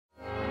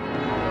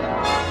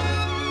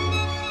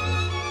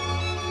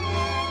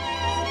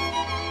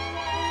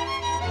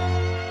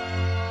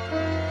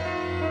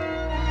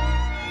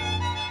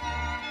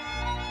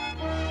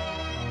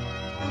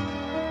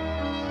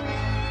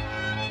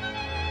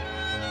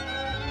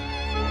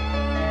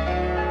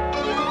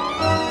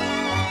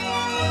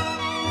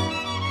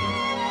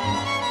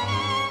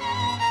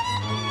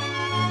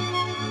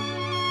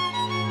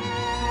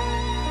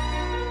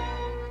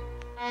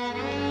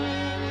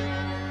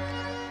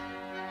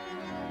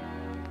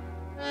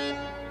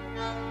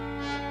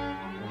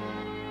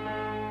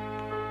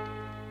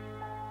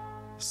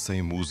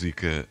Sem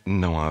música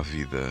não há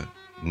vida,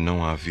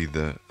 não há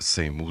vida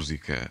sem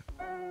música.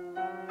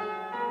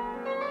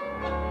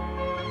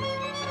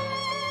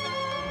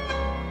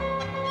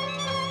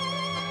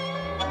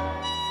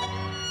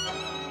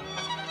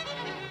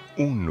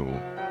 Uno.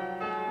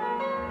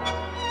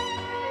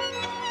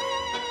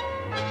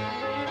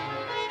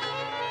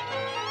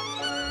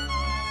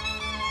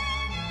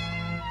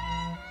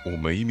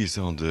 Uma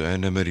emissão de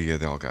Ana Maria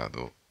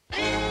Delgado.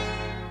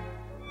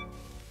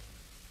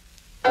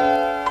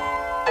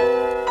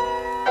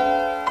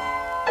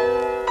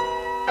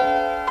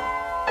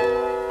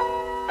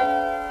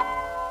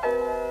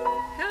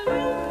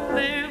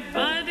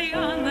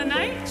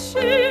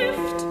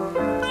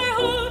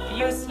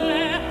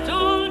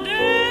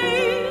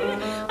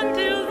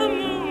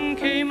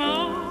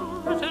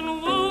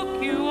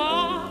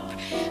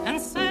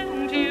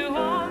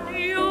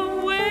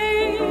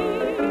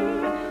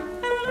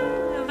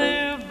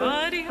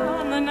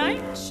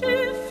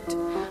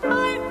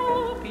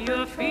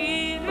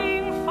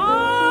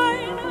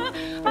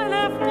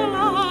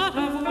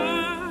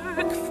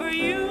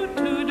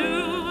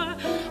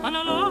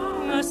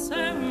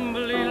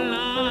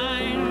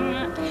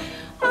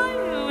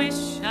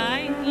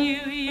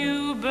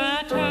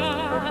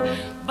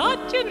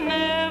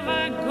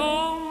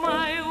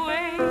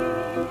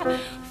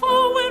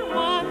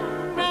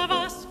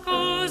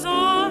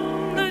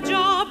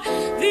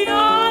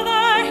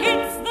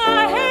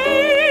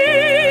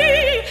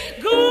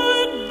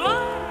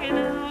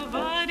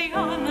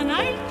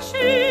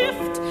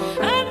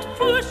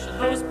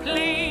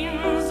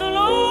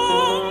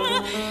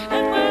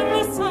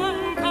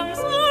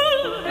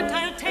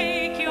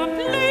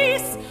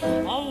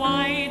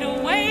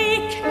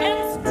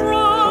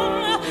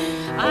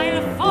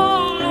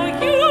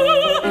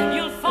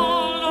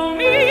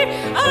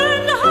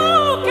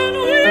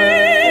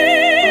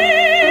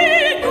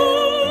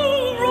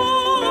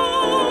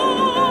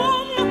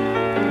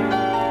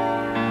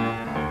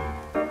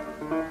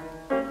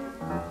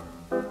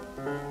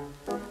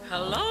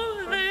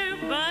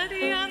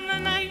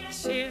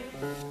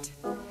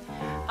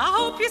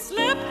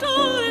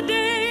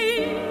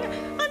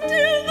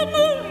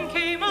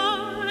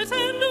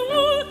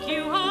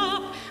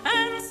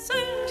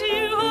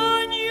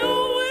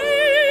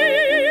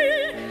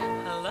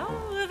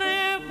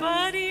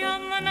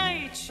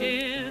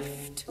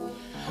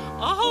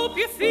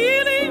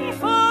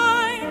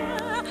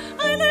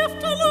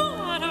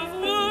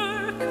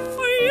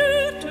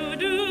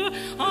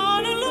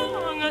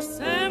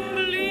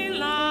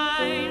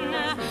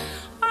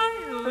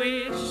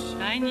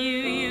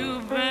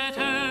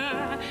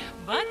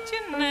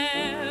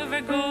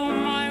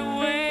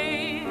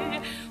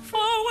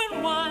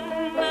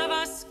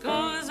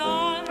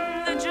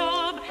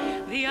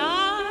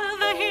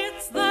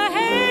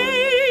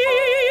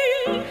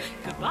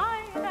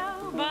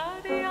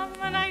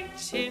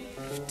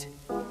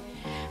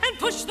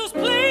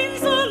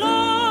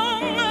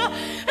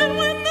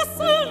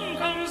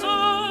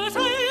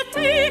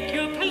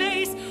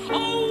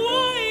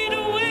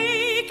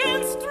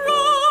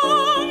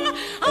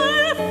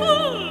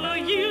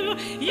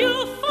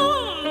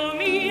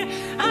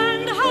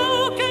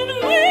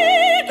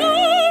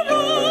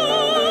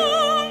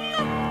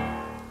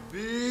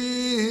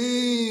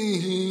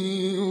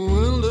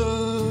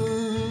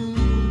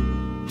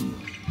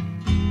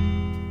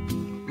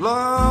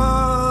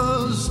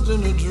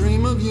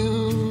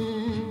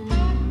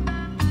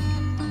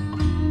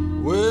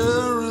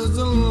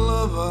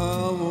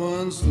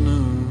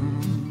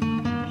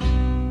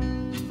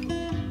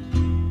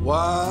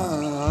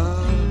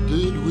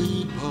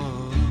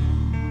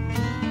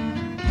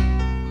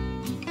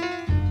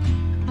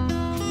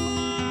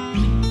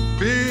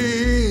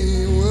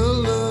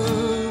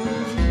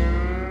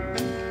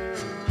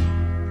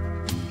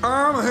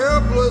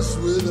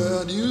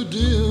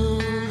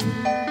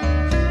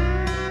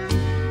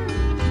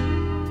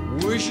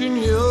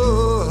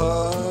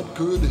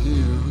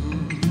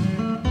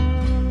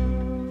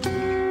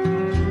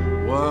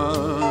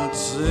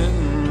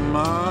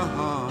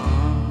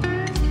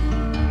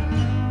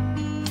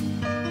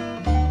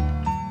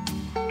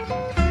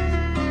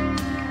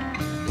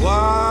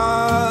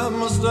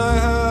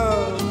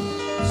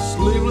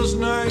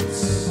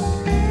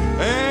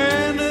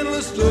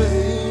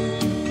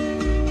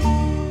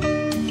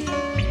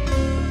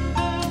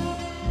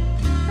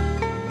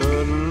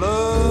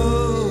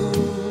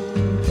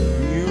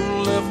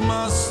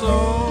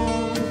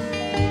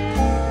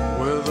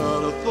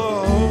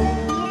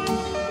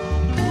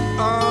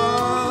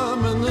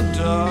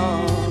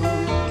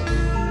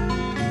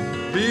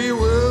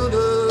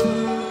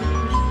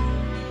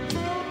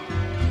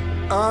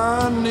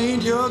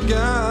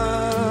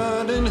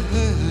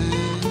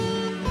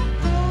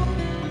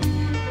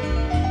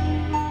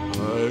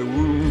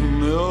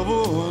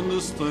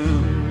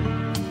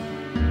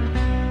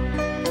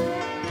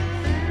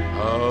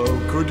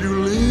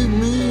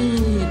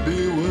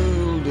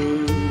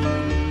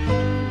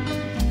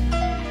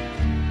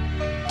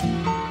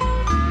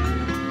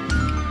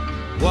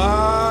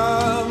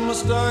 Why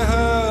must I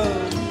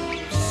have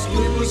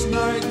sleepless sleepless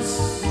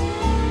nights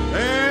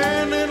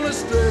and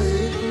endless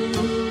days.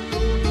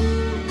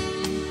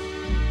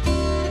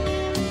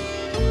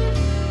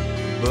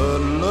 But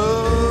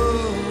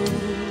love,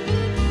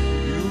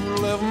 you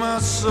left my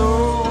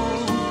soul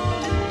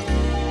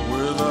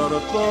without a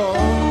thought.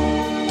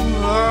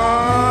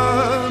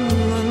 I'm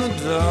in the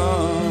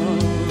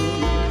dark,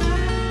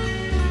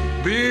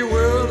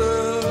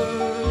 bewildered.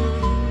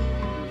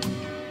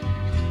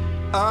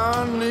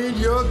 I need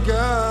your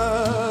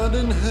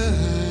guiding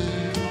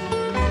hand.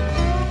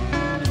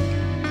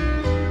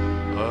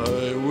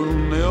 I will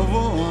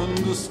never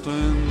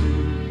understand.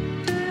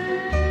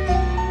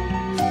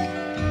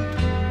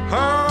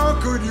 How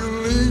could you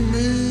leave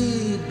me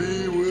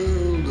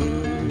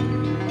bewildered?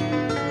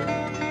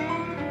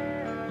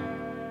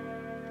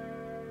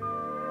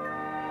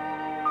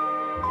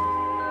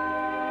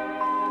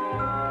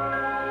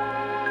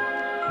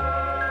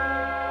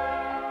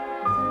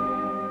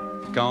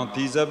 Quand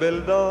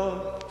Isabelle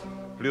dort,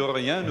 plus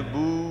rien ne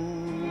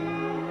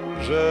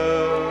bouge.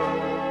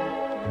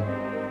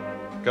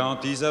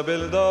 Quand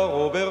Isabelle dort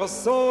au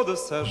berceau de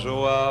sa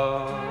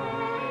joie,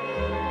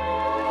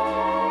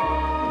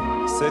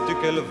 sais-tu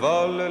qu'elle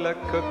vole la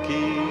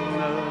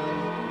coquine,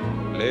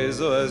 les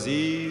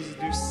oasis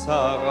du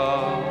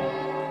Sahara,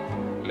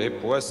 les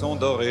poissons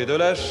dorés de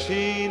la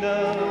Chine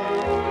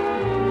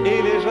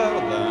et les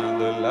jardins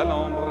de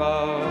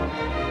l'Alhambra?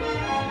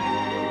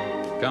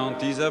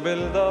 Quand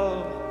Isabelle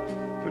dort,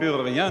 plus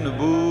rien ne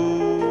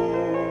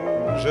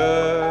bouge.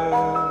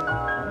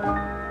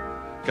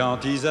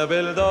 Quand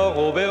Isabelle dort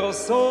au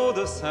berceau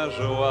de sa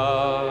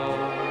joie,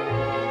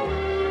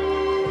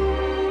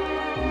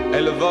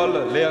 elle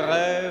vole les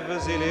rêves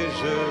et les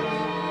jeux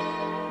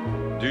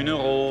d'une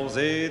rose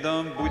et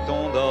d'un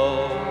bouton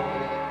d'or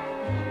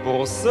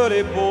pour se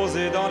les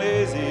poser dans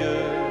les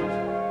yeux.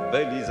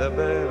 Belle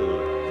Isabelle,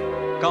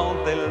 quand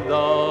elle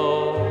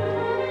dort.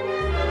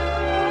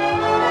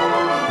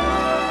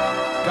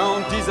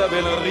 Quand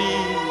Isabelle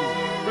rit,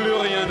 plus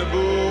rien ne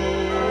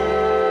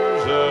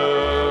bouge.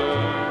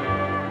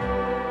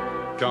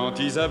 Quand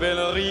Isabelle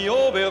rit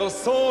au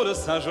berceau de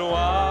sa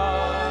joie,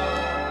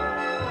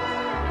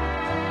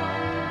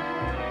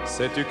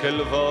 sais-tu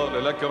qu'elle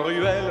vole la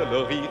cruelle, le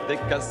rire des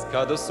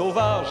cascades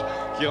sauvages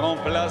qui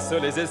remplacent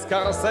les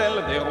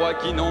escarcelles des rois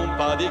qui n'ont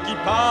pas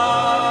d'équipage?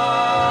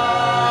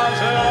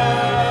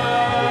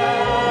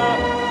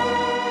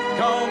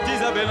 Quand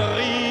Isabelle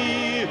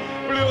rit,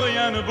 plus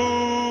rien ne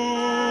bouge.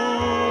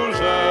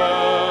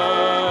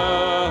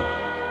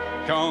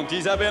 Quand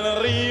Isabelle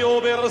rit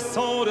au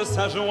berceau de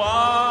sa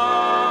joie,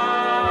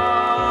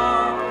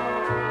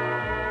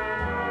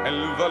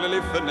 elle vole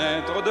les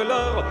fenêtres de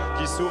l'or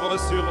qui s'ouvrent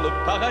sur le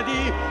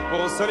paradis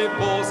pour se les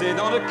poser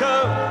dans le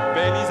cœur.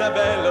 Belle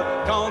Isabelle,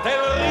 quand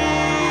elle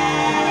rit.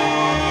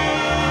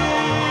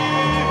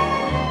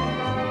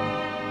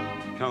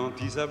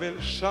 Quand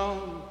Isabelle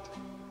chante,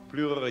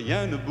 plus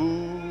rien ne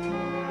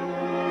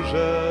bouge.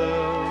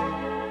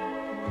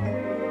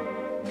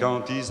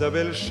 Quand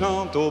Isabelle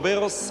chante au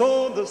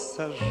berceau de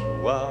sa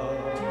joie,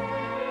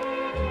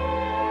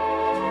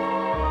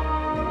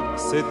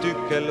 sais-tu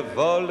qu'elle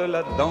vole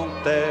la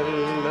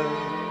dentelle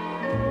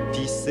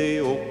tissée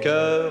au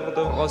cœur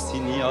de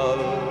rossignol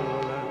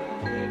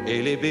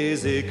et les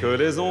baisers que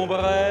les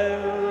ombrelles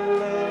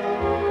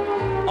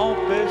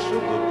empêchent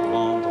de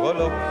prendre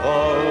leur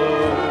vol?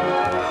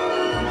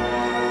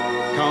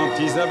 Quand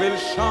Isabelle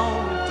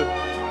chante,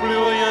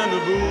 plus rien ne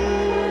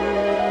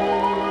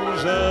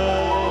bouge.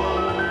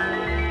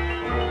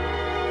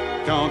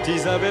 Quand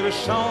Isabelle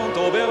chante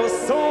au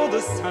berceau de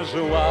sa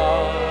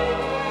joie,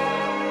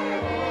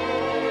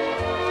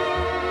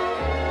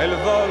 elle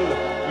vole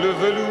le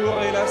velours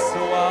et la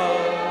soie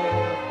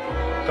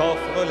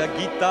qu'offre la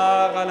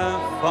guitare à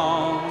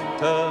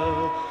l'infante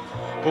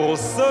pour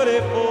se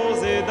les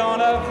poser dans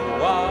la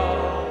voix.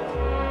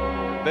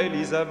 Belle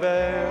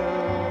Isabelle,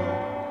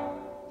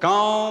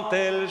 quand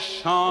elle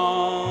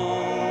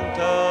chante.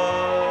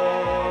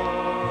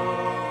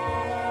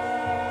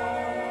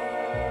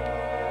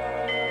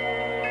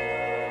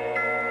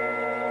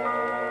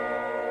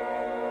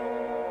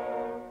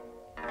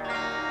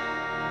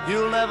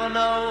 You'll never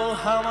know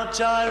how much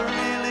I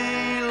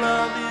really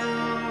love you.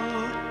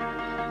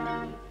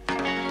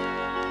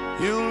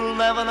 You'll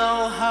never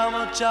know how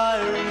much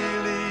I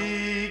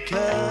really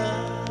care.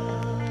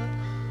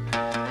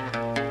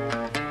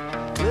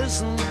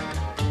 Listen,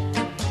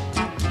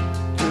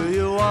 do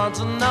you want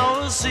to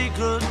know a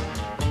secret?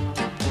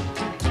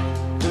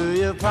 Do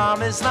you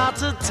promise not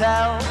to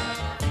tell?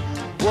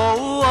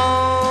 Whoa,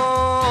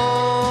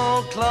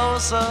 whoa,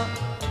 closer.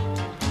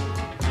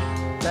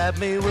 Let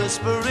me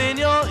whisper in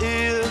your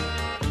ear.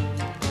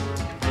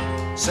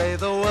 Say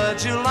the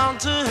words you long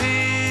to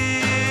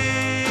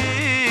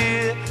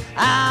hear.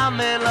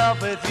 I'm in love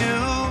with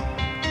you.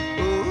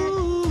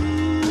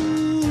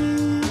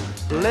 Ooh.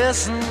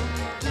 Listen.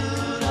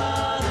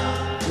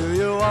 Do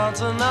you want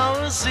to know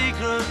a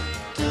secret?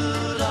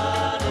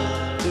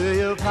 Do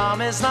you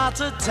promise not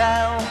to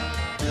tell?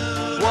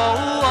 Whoa,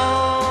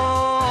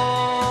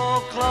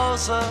 whoa,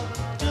 closer.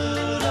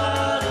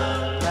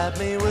 Let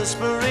me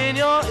whisper in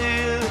your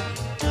ear.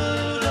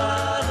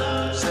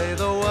 Say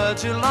the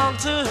words you long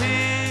to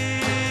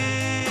hear.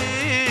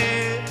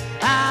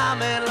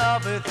 I'm in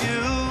love with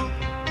you.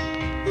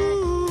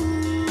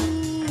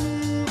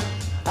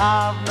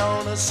 I've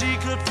known a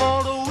secret for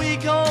a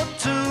week or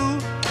two.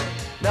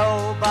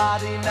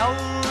 Nobody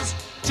knows,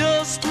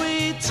 just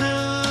we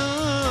two.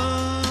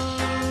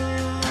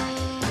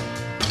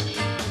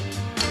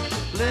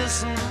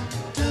 Listen,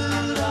 do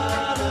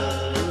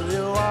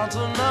you want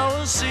to know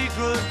a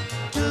secret?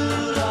 Do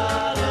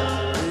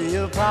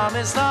you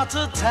promise not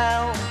to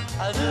tell?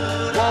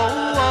 Whoa,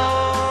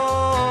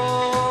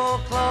 whoa,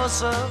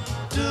 closer.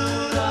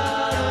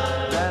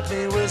 Let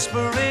me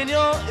whisper in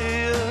your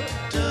ear.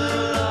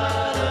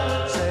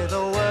 Say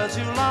the words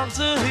you long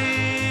to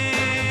hear.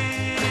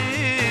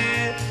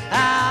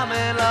 I'm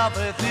in love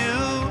with you.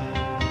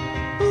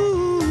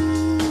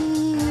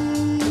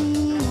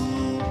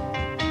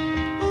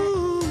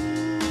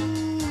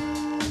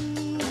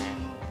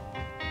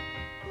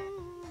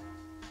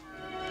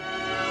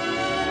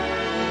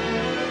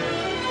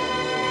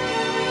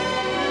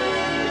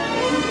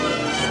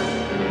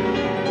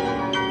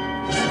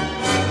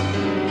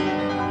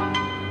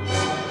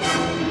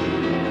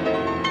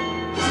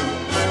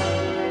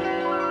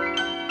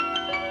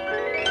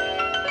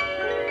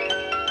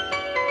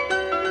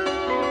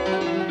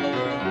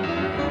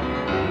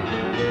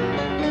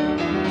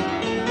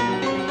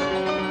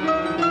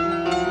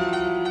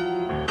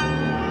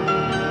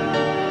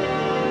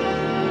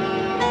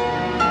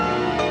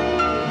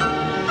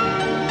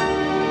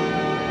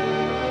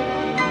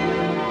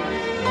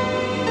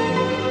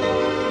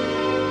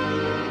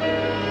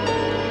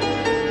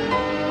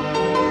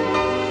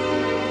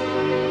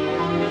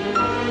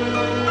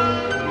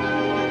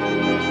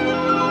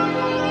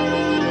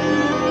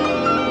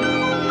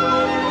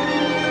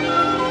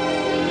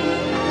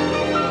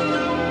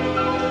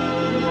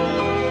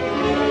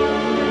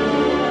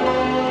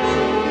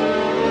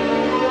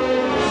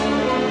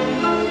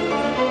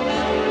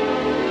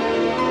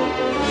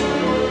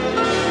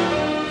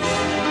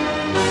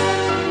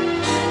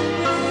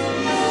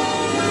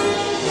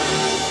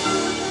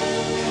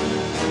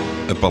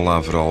 A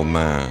palavra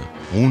alemã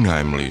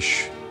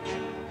unheimlich,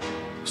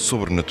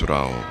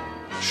 sobrenatural,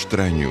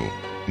 estranho,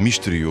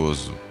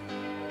 misterioso,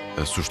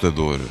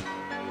 assustador,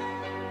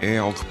 é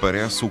algo que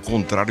parece o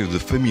contrário de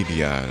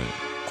familiar,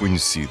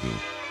 conhecido,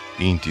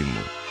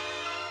 íntimo.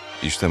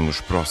 E estamos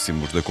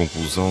próximos da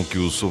conclusão que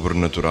o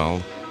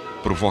sobrenatural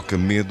provoca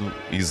medo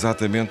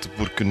exatamente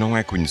porque não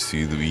é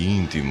conhecido e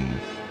íntimo.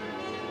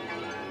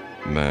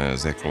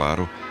 Mas, é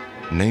claro,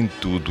 nem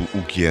tudo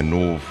o que é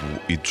novo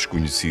e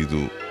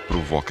desconhecido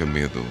provoca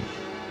medo.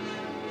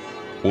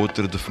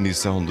 Outra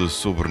definição de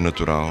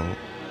sobrenatural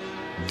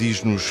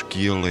diz-nos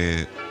que ele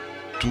é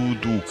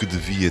tudo o que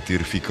devia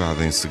ter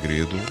ficado em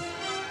segredo,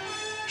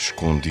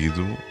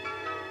 escondido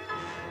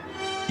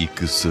e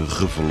que se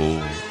revelou.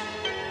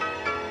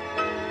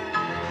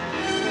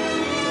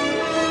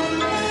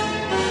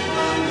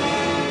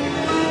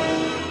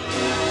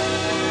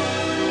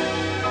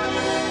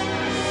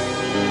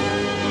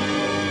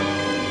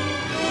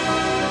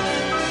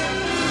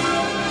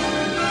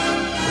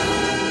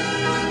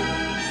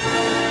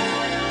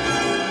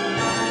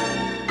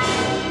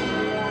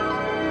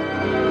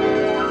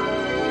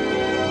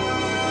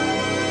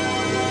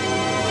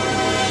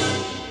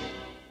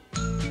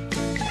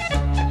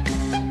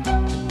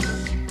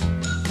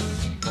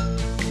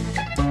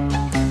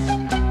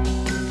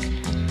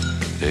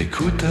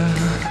 Écoute,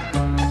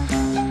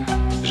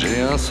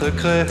 j'ai un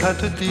secret à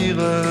te dire,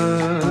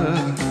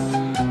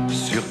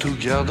 surtout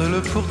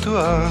garde-le pour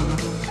toi.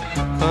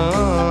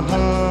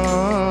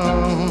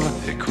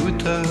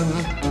 Écoute,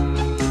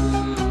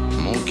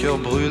 mon cœur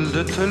brûle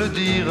de te le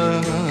dire,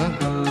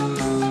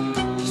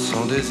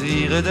 son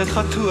désir est d'être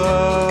à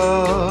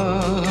toi,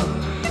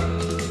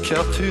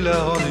 car tu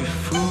l'as rendu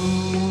fou.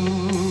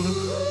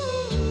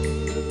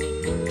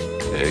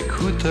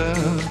 Écoute,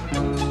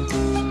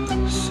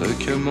 ce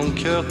que mon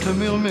cœur te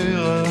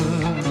murmure,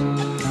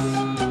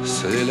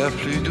 c'est la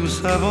plus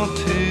douce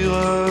aventure,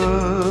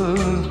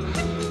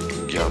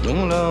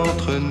 gardons-la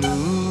entre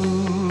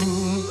nous.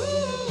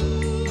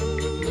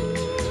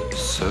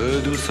 Ce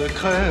doux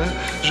secret,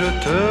 je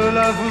te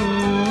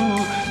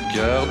l'avoue,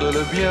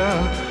 garde-le bien,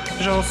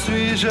 j'en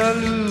suis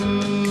jaloux.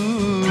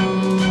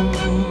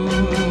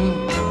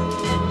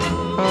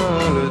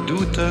 Le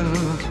doute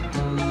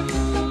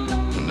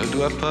ne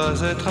doit pas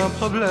être un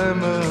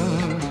problème.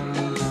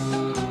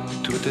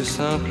 Tout est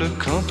simple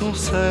quand on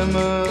s'aime,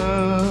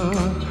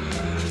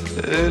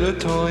 et le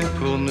temps est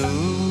pour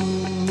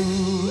nous.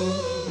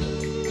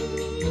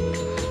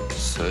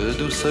 Ce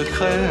doux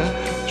secret,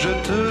 je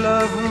te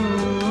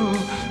l'avoue,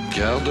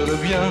 garde-le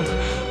bien,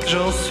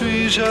 j'en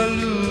suis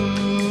jaloux.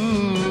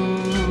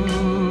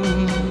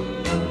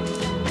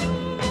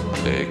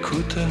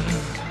 Écoute,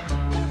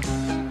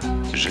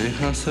 j'ai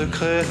un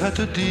secret à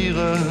te dire,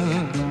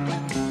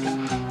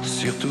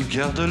 surtout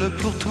garde-le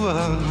pour toi.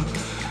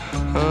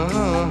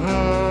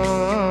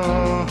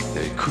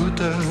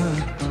 Écoute,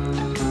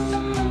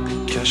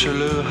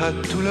 cache-le à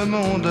tout le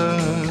monde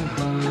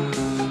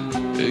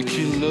et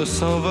qu'il ne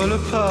s'envole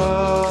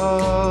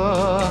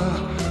pas.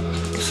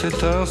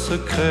 C'est un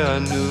secret à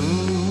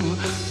nous.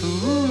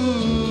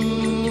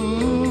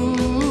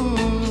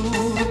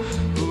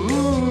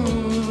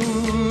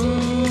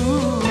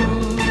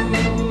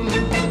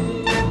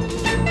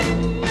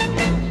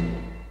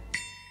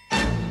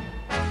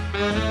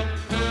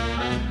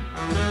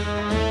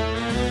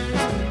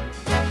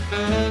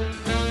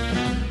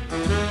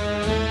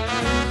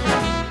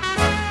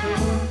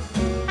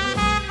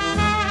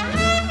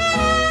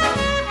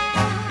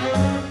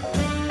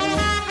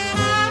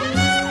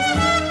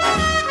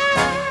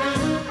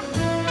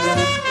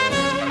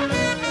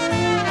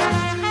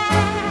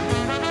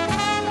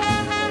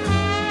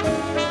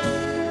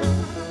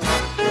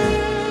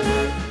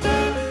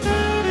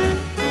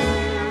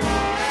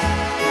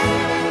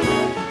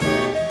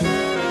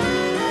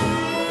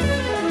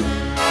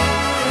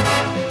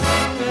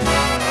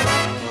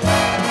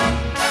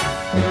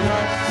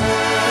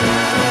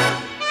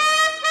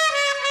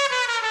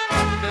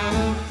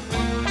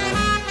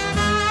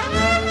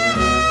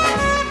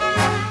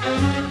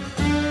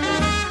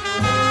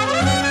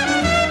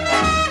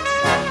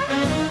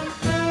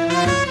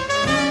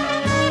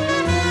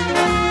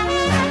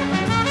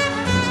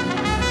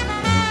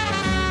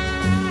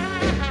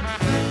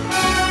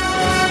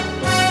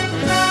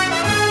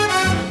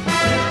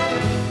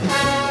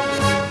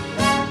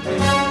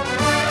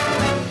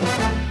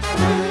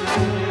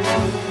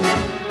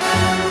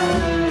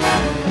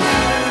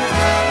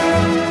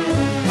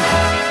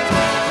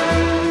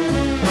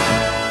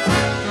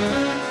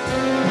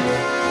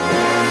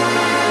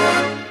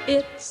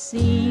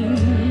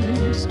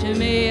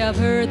 I've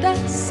heard that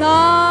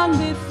song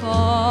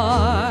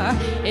before.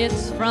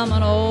 It's from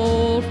an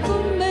old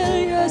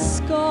familiar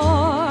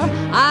score.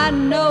 I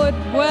know it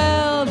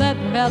well, that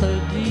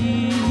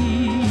melody.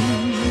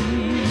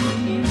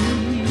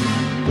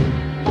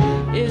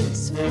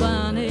 It's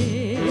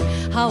funny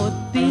how a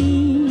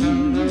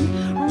theme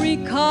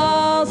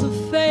recalls a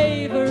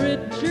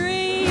favorite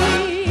dream,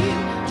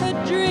 a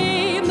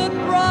dream that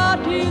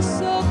brought you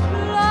so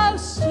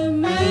close to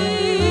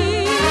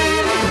me.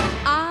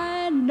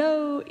 I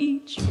know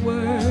each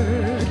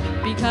word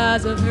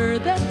because I've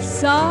heard that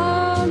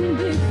song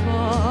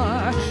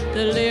before.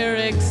 The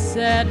lyrics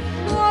said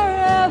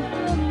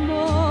forevermore,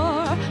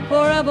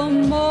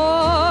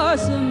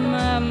 forevermore's a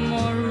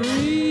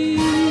memory.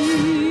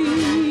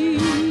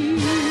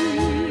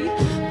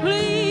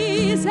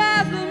 Please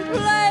have them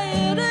play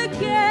it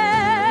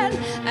again,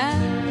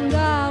 and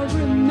I'll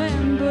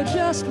remember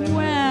just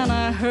when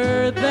I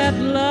heard that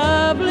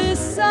lovely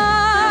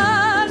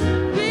song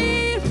before.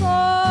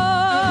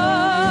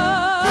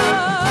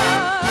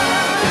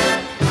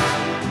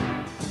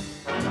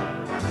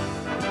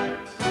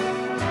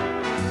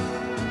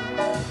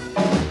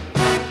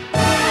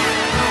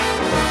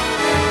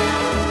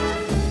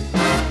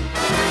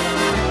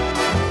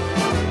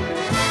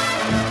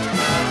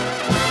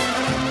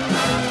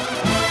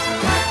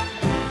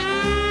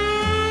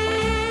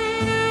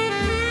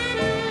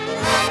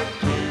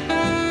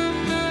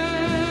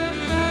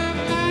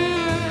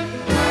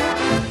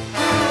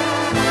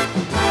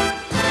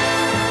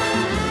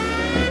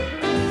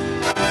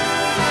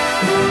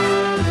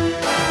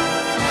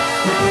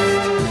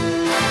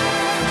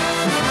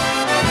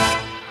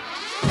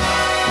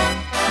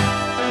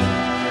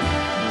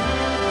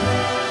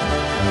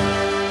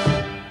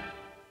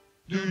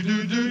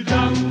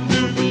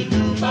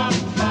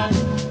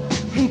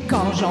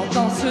 Quand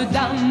j'entends ce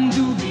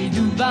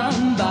dam-doubidou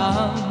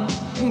bam-bam,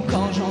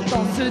 quand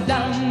j'entends ce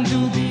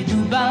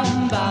dam-doubidou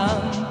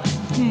bam-bam,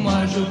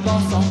 moi je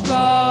pense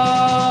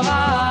encore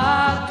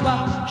à toi.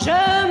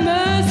 Je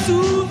me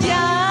souviens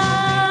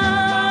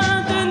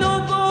de nos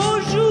beaux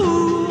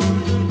jours,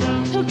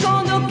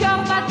 quand nos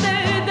cœurs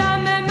battaient d'un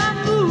même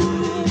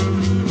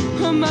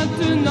amour.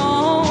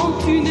 Maintenant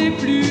tu n'es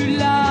plus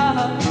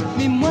là,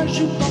 mais moi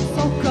je pense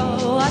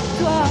encore à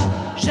toi.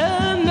 Je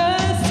me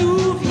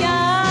souviens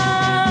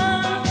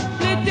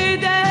l'été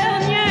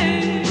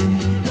dernier,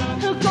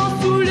 quand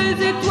sous les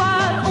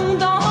étoiles on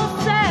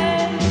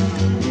dansait.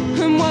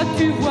 Moi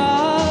tu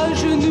vois,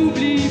 je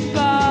n'oublie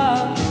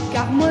pas,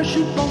 car moi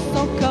je pense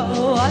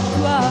encore à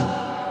toi.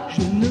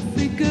 Je ne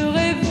fais que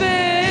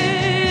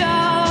rêver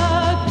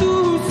à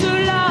tout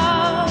cela.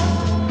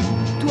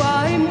 Toi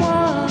et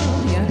moi,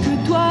 rien que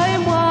toi et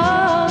moi.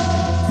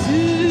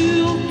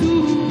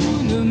 Surtout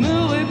ne me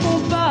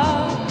réponds pas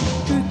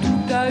que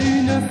tout a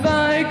une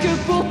fin et que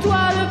pour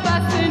toi le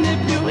passé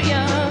n'est plus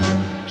rien.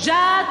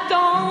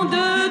 J'attends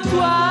de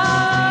toi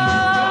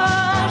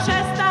un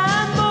geste,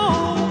 un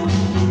mot,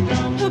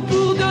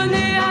 pour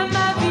donner à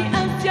ma vie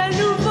un ciel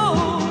nouveau.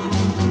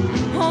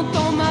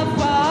 Entends ma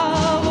voix,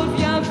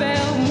 reviens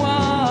vers moi,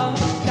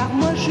 car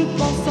moi je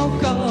pense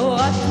encore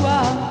à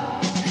toi.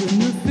 Je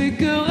ne fais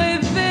que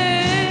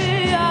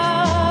rêver à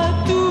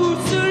tout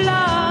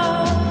cela.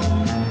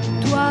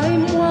 Toi et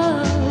moi,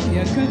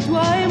 rien que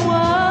toi et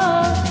moi.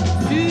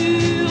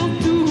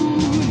 Surtout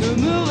ne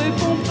me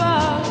réponds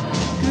pas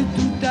que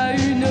tout a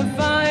une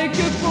fin et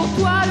que pour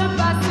toi le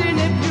passé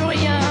n'est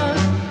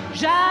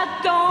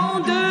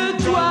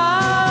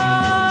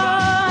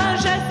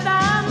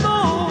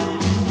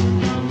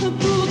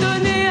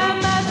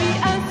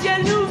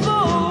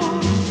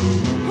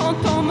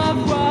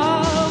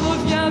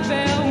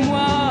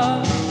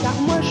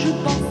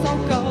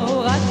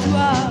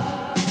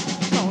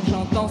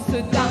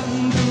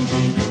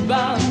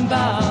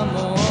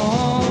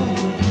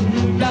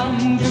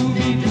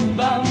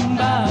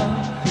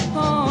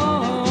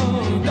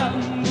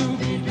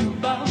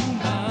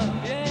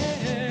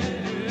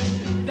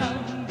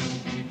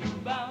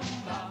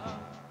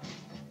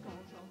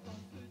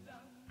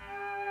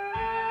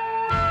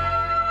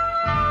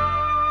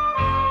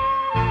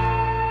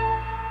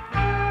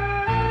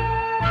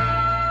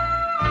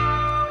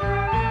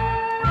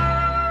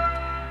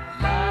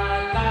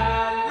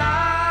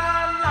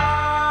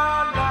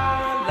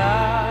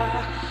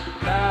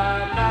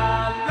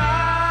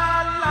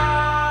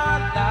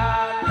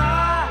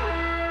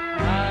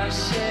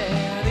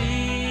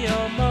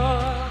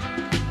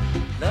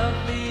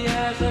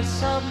another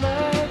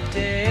summer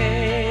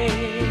day.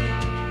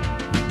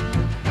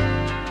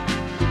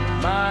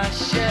 My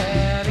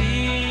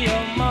chérie,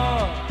 you're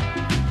more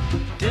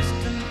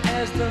distant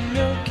as the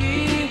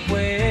Milky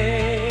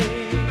Way.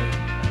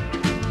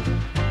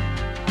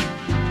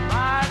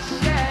 My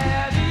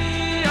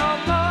chérie, you're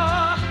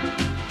more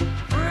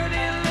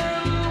pretty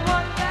little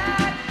one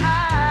that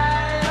I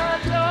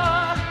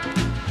adore.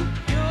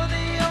 You're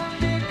the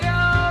only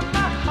girl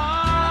my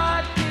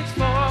heart beats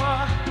for.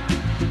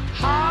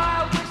 How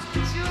I wish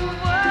that you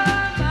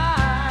were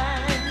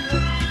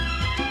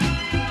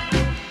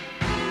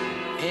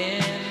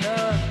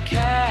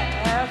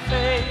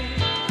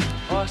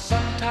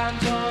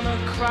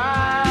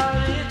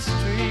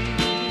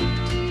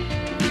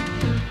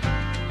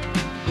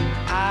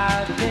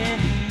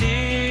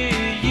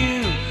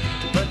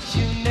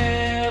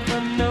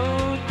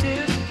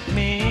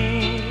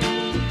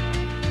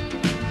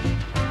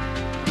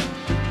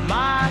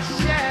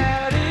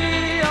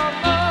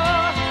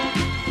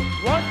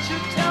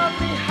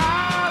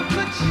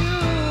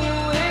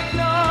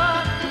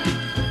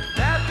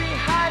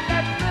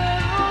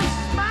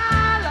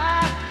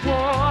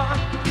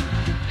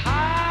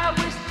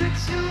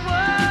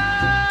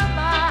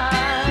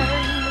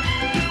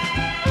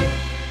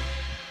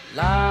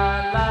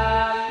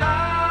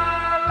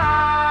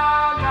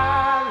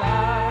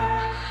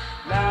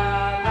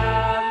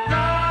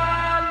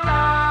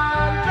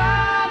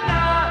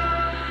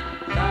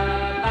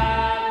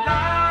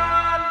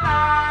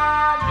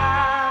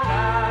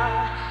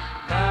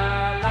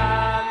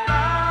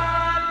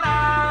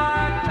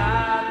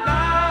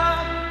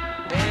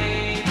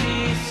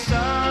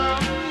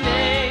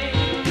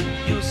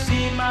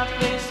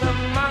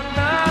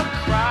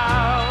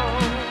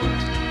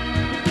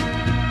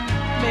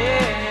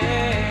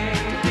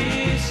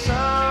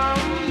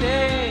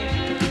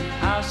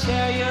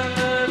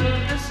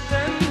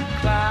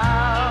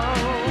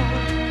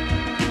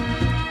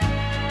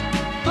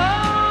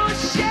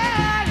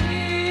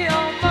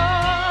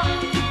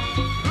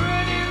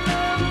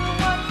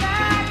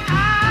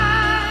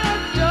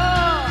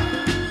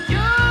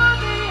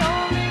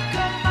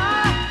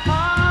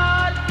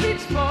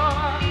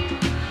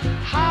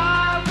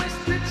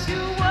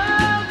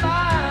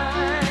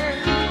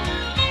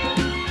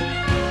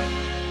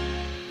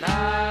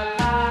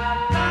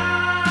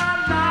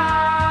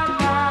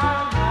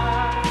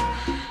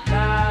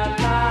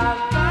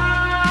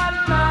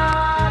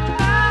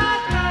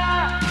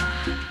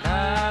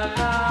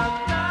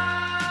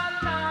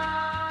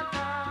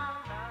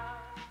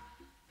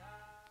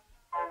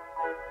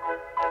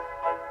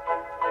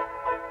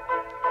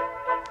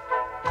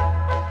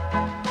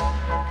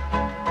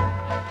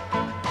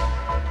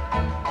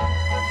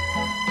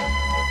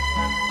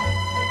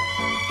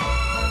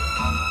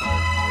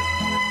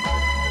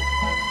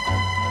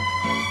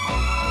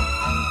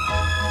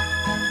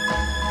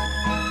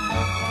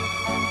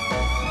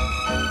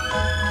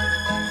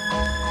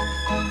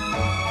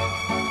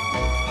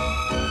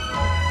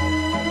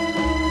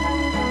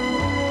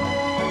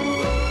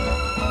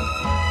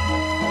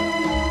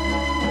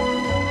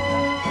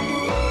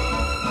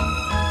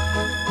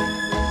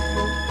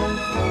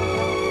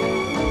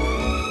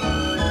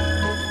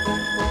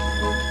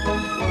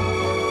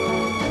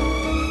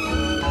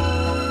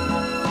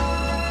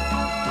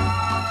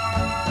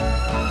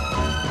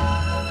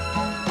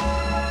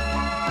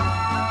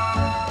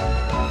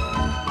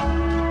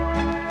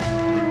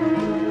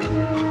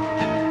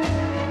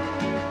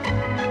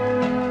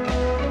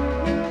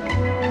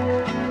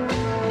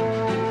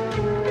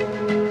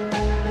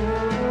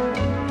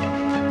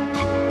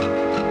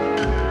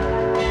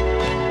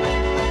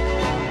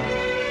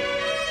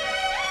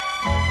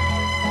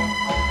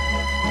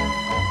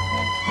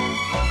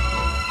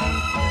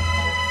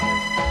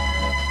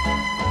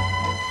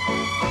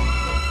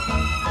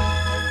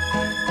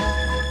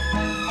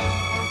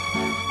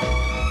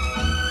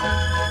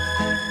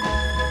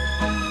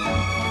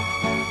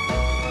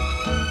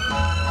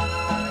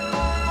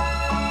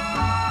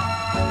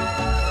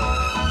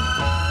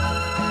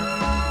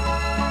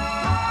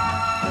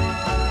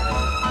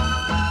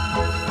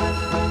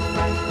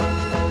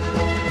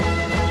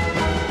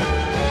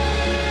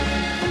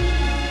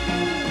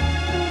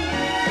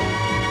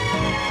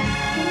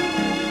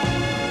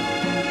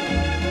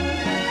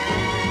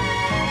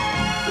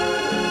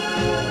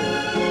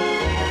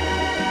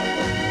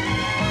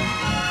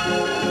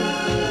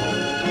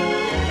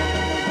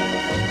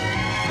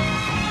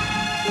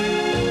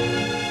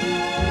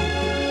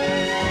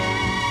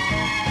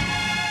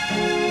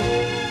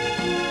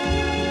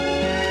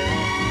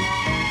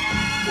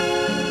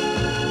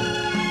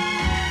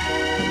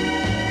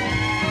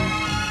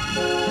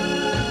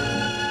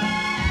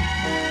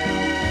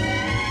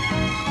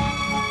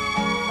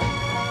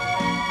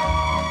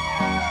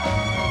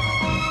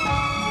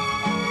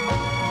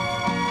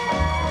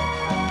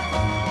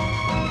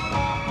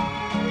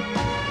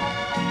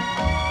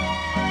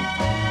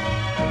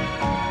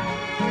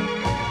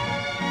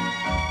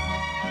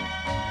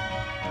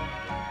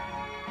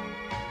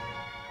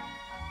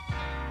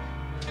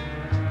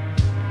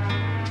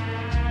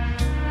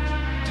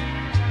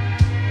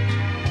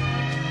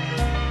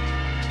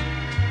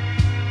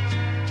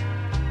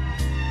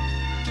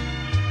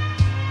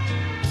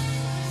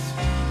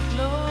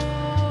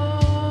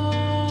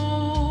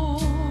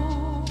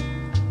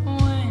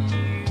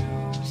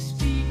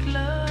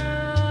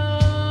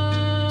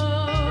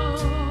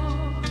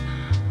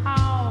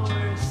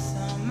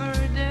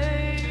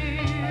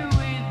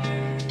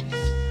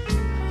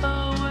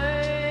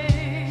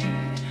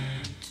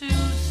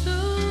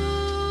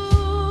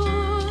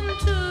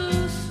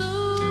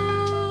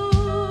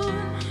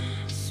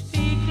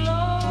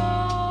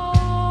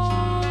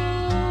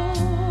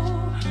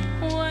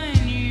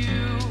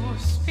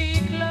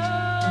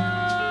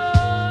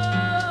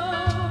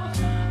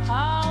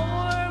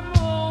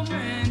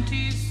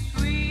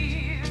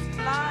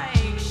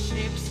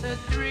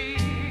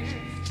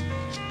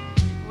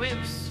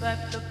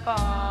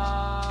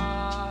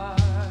far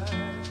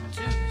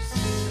too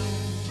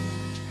soon.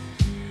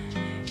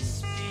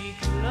 Speak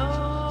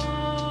low,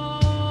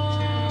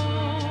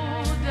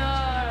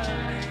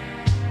 darling.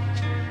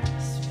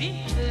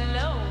 Speak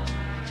low.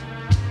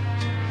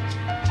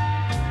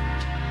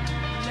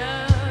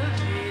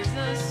 Love is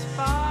a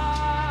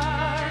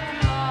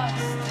spark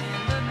lost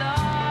in the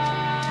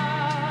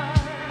dark.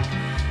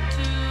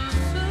 Too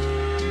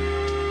soon,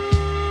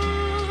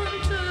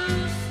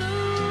 too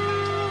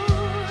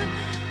soon.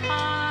 I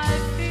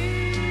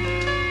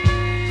feel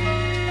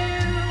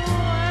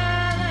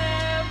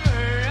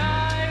whenever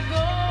I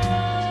go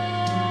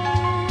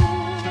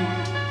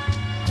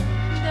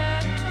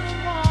that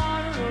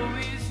tomorrow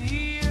is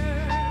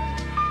here.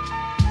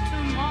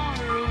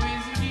 Tomorrow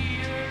is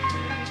near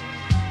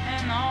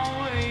and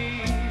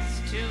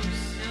always too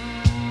soon.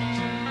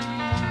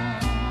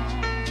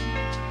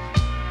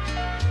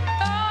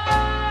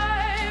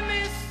 Time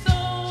is so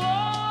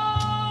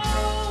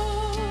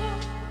old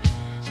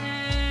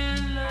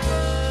and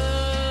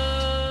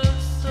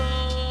love so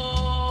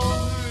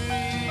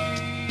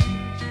brief.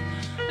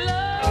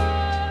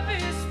 Love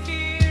is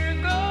pure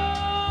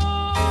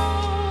gold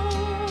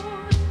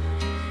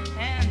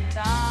and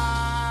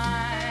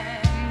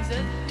time's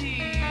a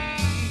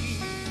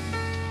thief.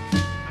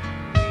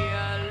 We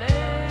are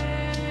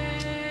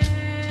late,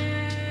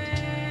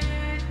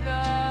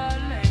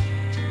 darling,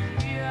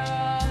 we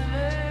are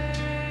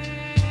late.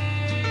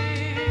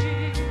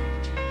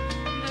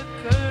 The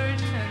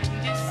curtain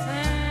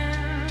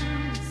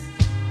descends,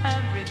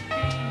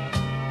 everything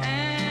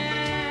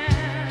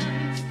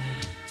ends.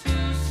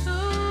 Too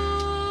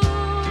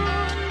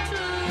soon,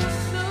 too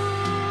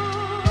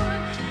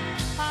soon.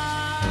 I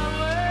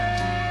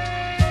wait,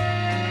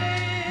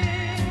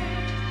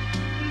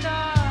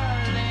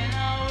 darling, I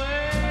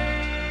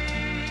wait.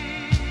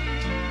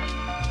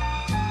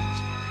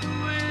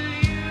 Will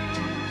you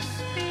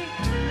speak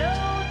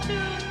low to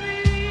me,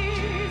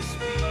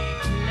 speak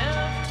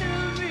love to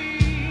me,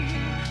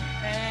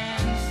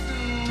 and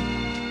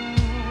soon?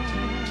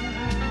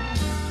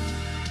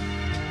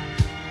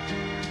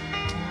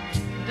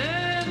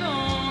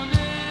 De-don,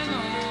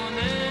 de-don,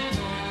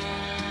 de-don,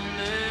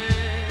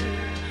 de-don,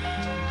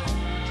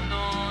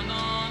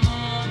 don,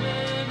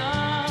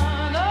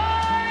 de-don,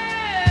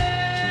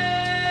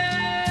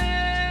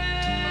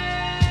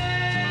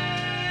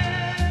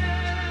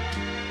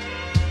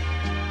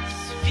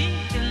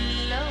 Speak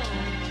low.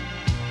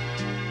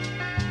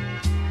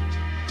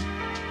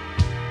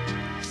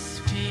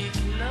 Speak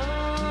low.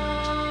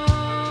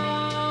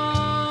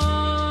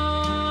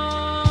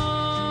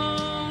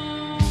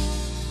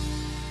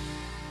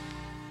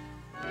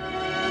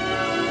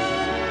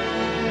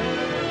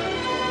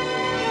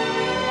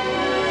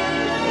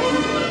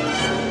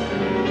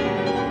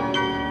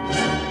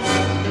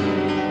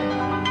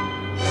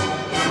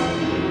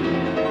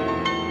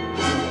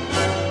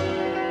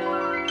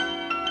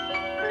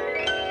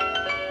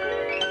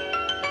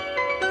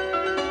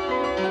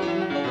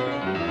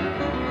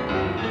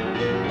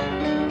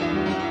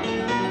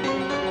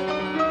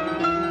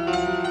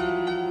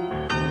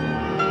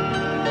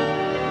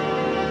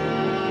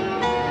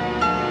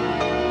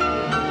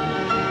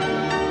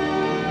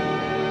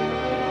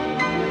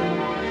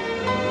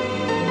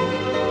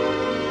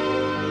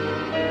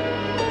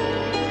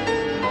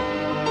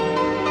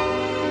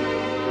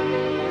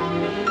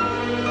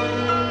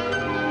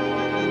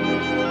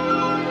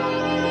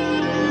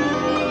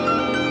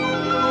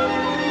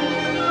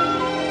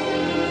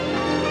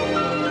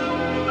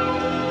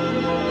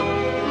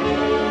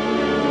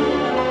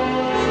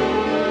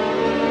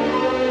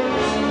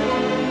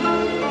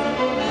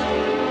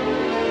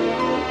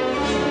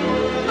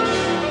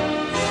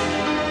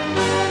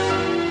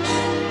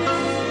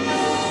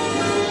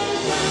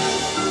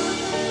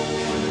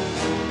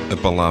 A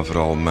palavra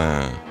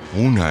alemã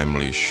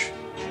unheimlich,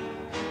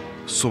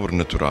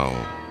 sobrenatural,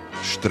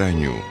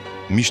 estranho,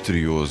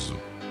 misterioso,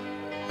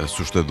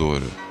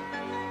 assustador,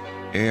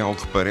 é ao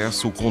que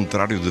parece o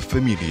contrário de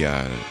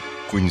familiar,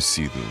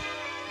 conhecido,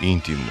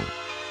 íntimo.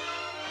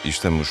 E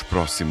estamos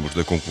próximos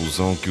da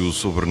conclusão que o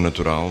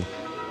sobrenatural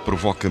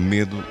provoca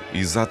medo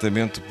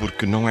exatamente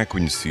porque não é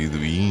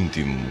conhecido e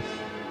íntimo.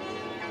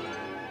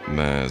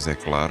 Mas, é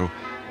claro,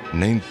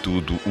 nem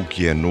tudo o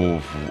que é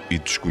novo e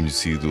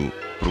desconhecido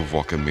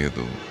provoca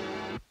medo.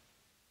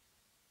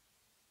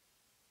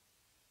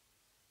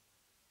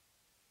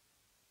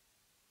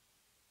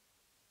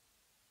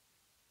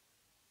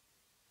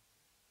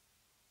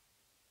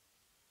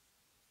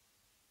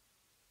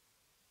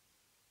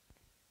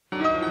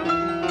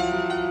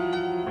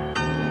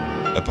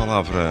 A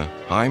palavra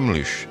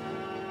heimlich,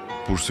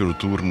 por seu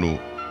turno,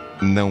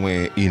 não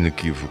é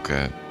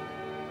inequívoca.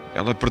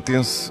 Ela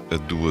pertence a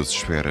duas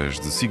esferas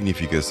de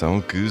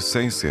significação que,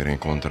 sem serem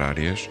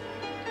contrárias,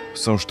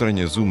 são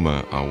estranhas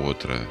uma à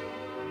outra.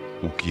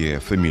 O que é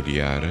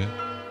familiar,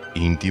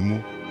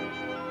 íntimo,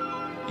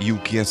 e o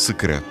que é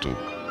secreto,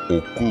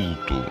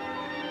 oculto.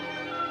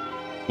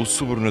 O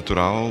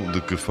sobrenatural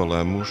de que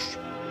falamos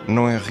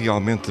não é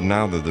realmente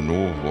nada de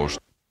novo ou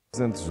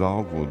Antes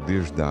algo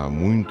desde há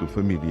muito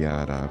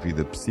familiar à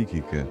vida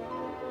psíquica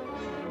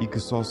e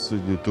que só se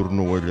lhe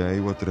tornou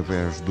alheio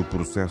através do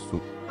processo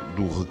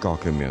do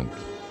recalcamento.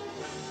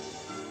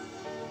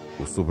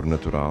 O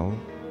sobrenatural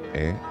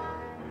é,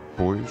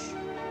 pois,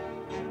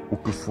 o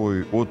que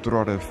foi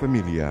outrora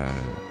familiar,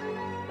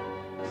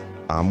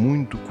 há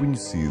muito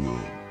conhecido.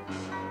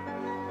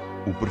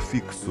 O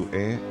prefixo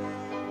é,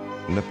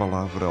 na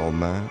palavra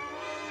alemã,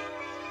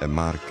 a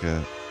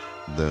marca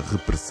da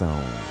repressão.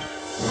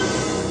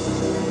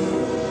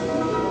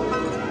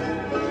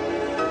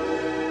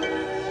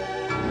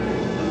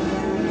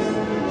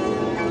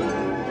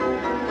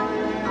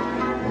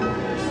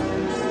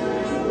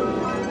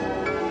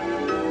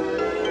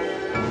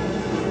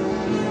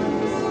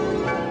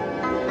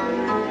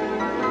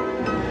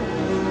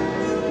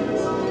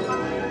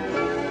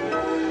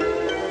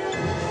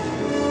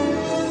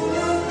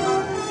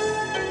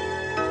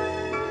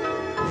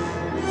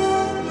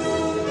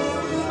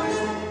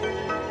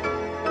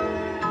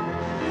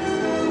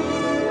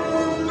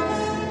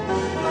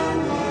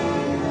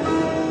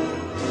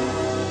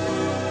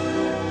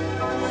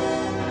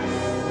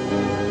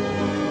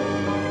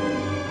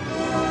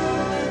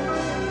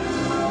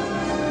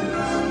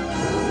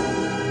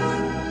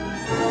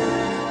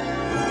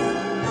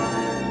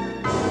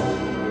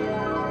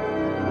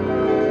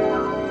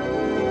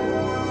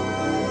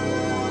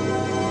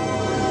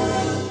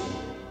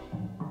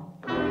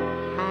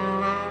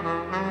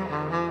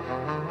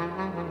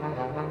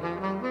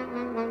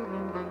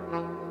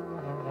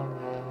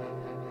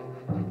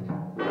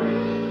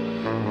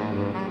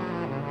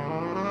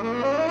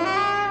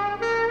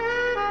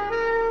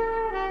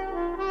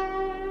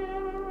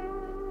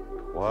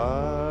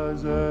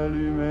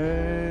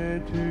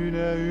 Allumettes une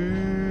à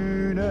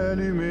une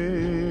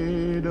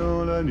allumées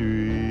dans la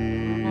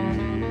nuit.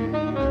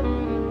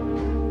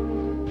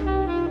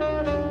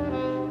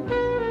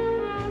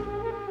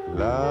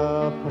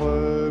 La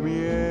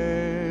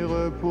première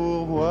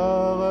pour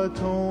voir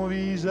ton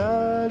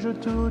visage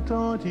tout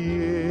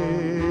entier.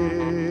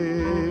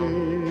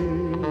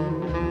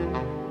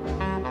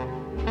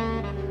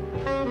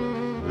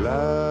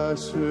 La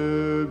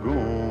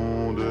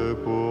seconde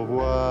pour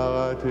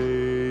voir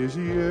tes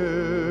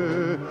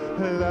yeux,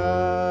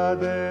 la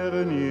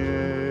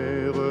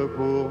dernière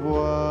pour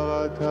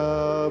voir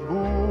ta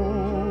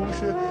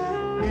bouche,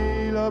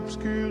 et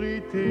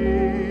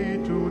l'obscurité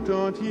tout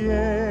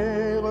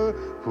entière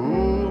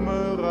pour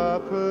me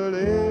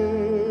rappeler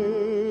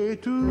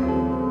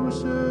tout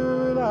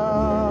cela.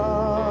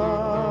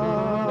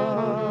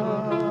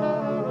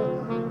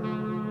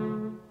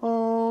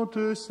 En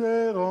te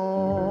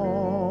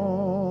serrant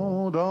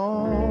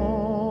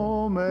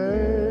dans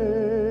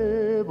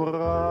mes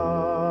bras.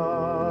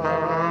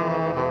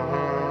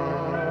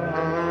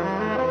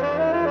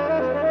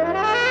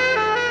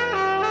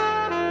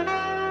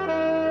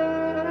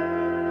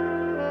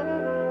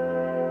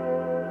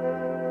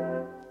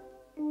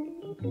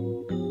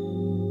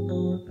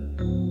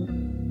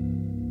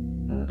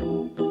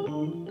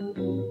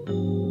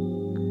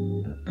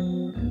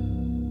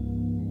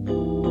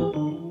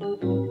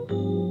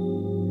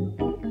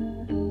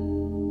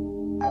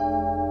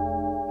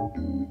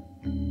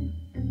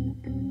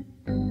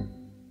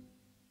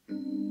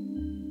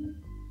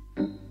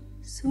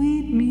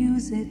 Sweet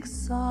music,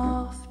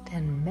 soft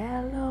and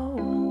mellow,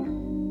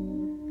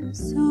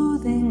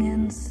 soothing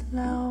and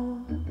slow,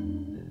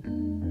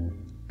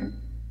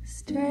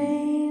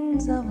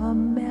 strains of a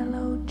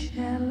mellow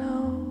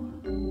cello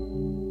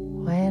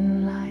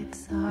when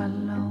lights are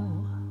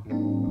low.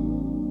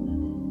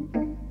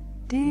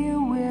 Dear,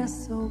 we're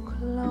so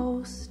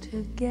close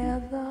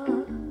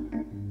together,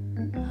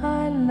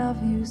 I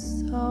love you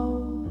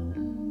so.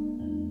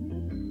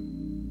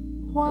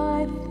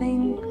 Why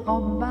think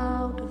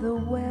about the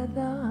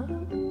weather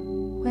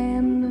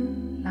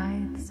when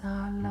lights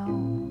are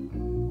low?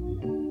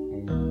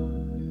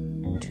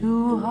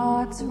 Two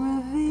hearts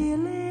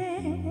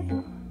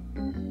revealing,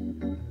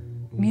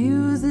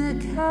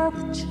 music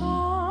hath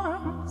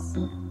charms,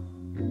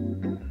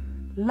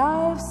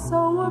 life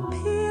so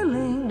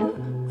appealing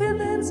with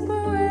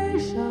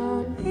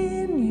inspiration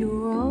in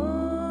your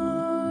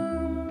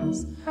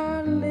arms.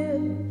 Our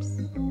lips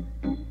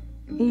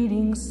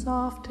eating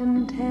soft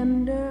and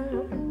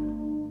tender,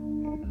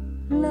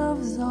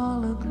 love's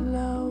all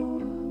aglow.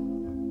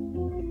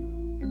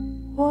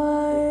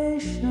 Why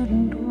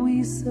shouldn't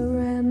we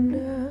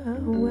surrender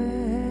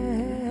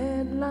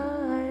when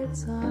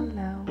lights are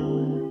low?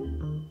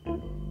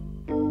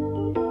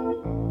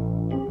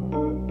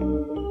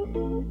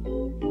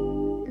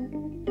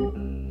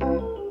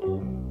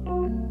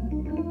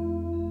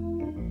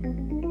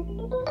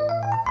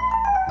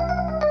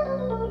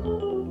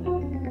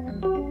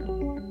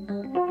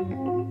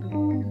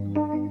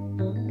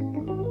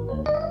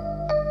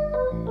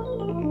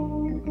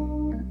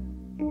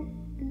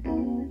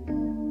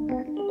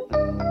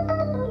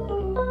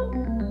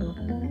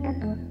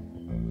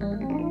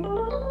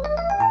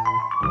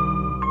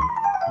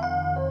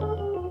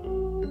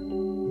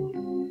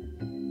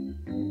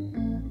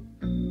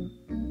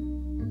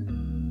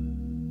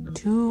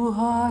 Two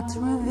hearts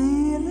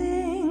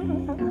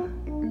revealing,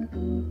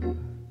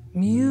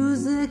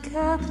 music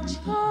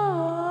hath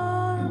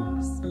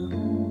charms,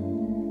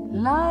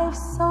 life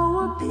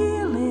so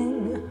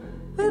appealing,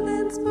 with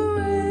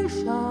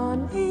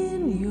inspiration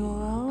in your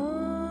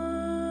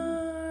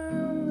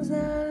arms.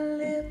 Our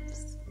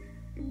lips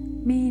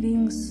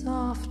meeting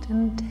soft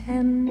and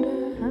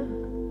tender,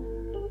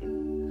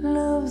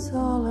 love's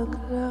all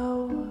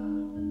aglow.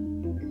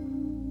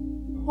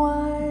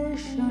 Why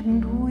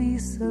shouldn't we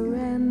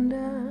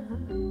surrender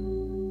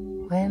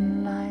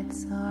when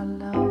lights are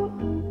low?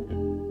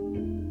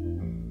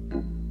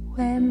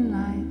 When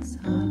lights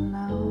are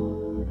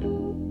low.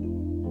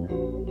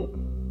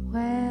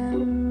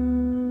 When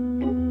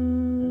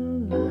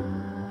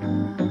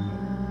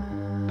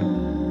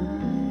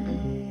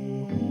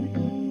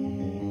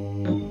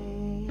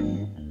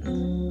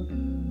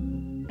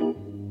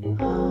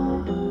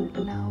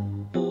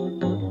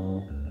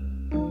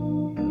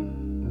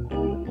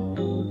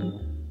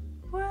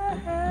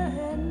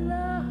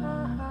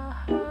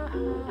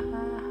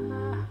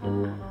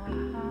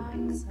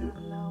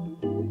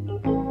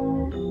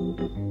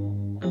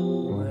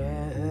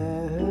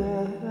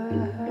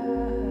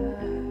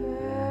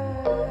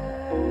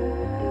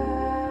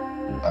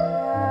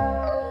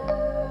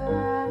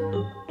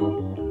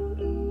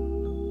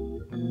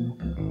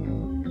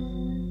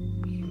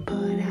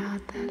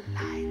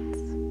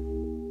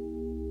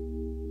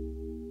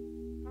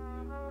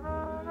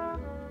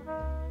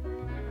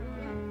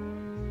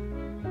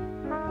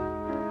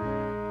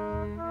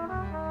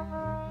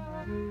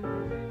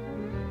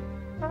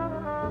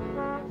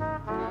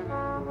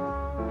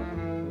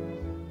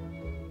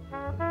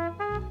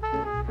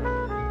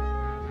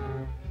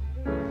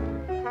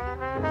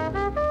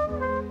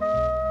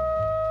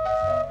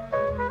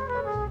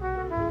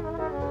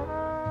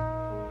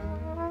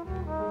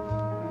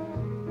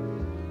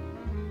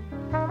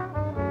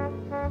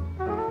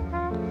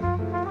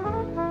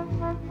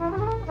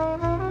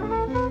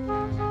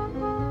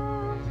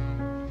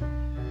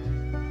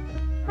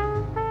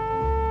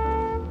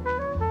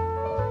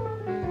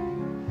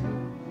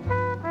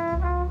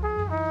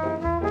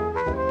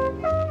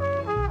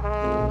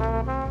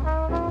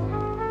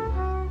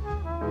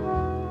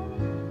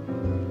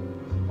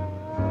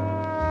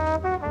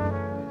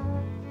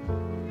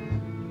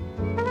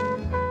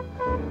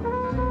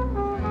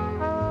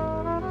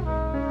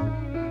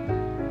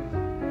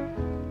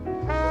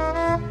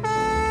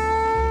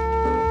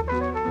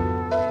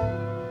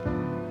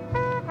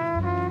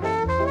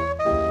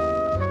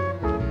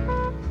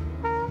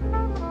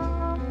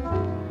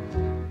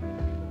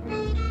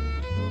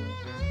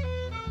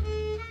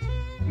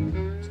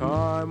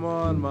time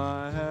on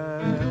my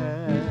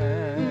hands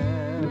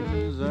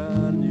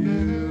and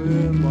you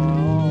in my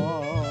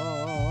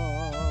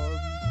arms,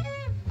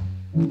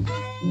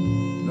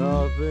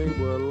 nothing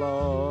but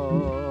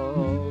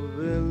love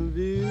in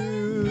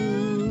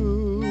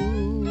view.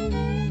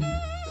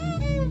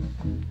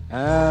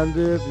 And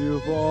if you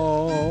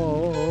fall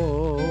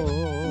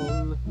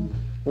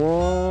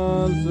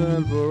once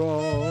and for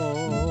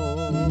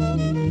all,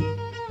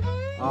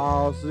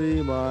 I'll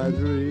see my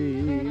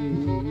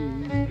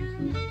dreams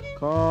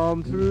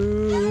come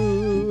through.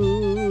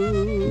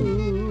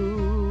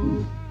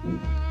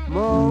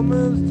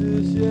 Moments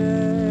to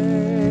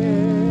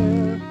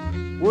share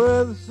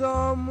with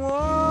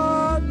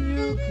someone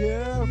you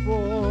care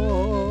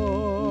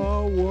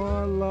for.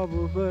 One love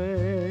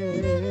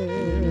affair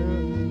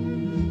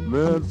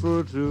meant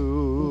for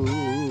two.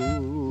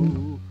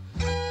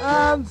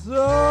 And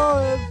so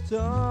it's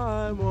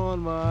time on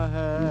my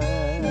hand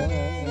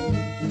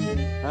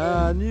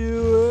and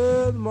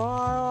you in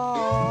my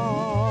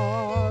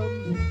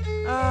arms,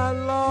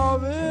 and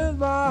love in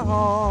my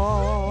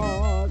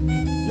heart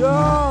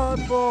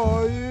just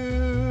for you.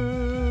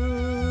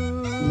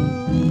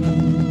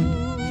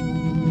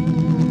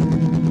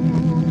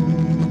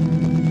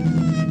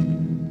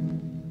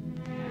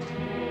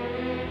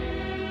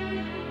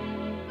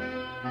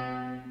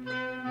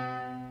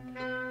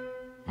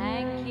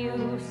 Thank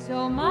you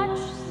so much,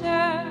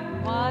 sir.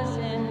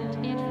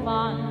 Wasn't it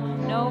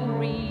fun? No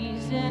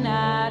reason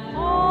at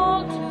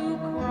all to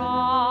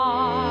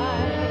cry.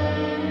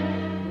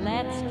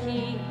 Let's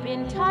keep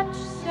in touch,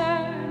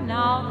 sir.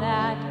 Now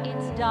that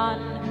it's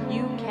done,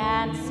 you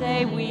can't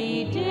say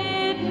we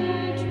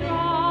didn't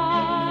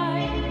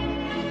try.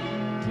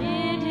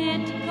 Did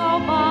it go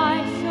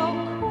by so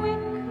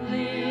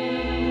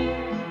quickly?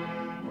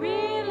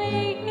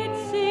 Really, it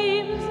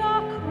seems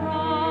a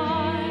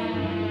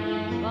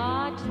crime.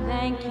 But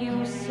thank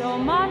you so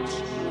much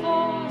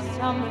for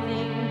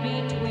something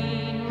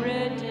between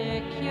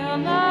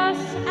ridiculous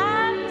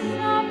and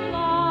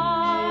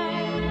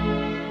sublime.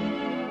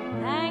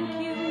 Thank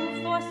you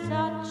for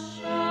such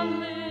a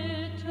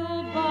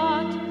little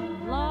but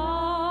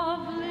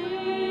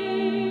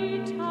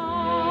lovely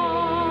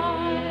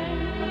time.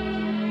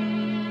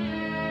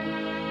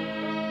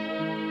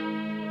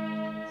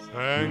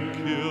 Thank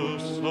you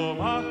so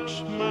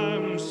much,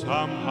 ma'am.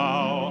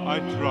 Somehow I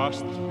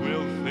trust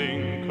we'll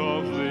think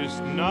of this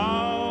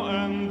now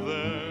and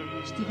then.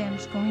 Estivemos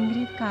Originais com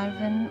Ingrid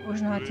Carven,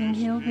 os Notting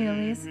Hill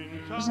Billies,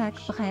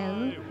 Jacques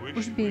Brel,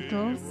 os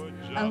Beatles,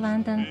 a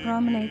London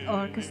Promenade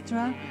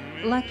Orchestra,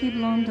 Lucky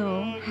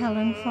Blondeau,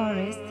 Helen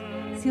Forrest,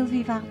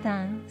 Sylvie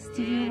Vartan,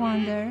 Stevie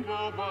Wonder,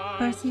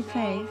 Percy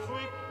Faith,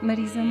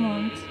 Marisa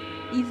Monte,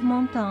 Yves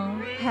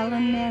Montand,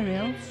 Helen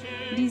Merrill,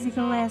 Dizzy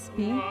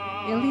Gillespie,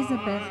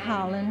 Elizabeth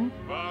Holland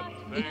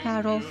e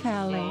Carol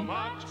Farley.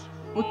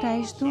 O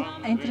texto,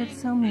 em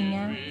tradução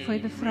minha, foi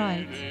de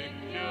Freud.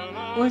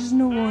 Hoje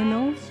no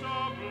Uno,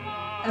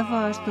 a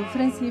voz do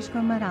Francisco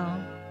Amaral.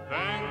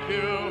 Thank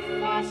you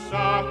for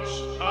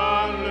such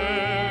a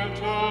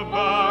little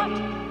but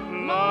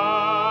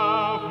lovely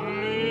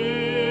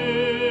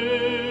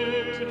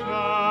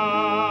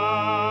time.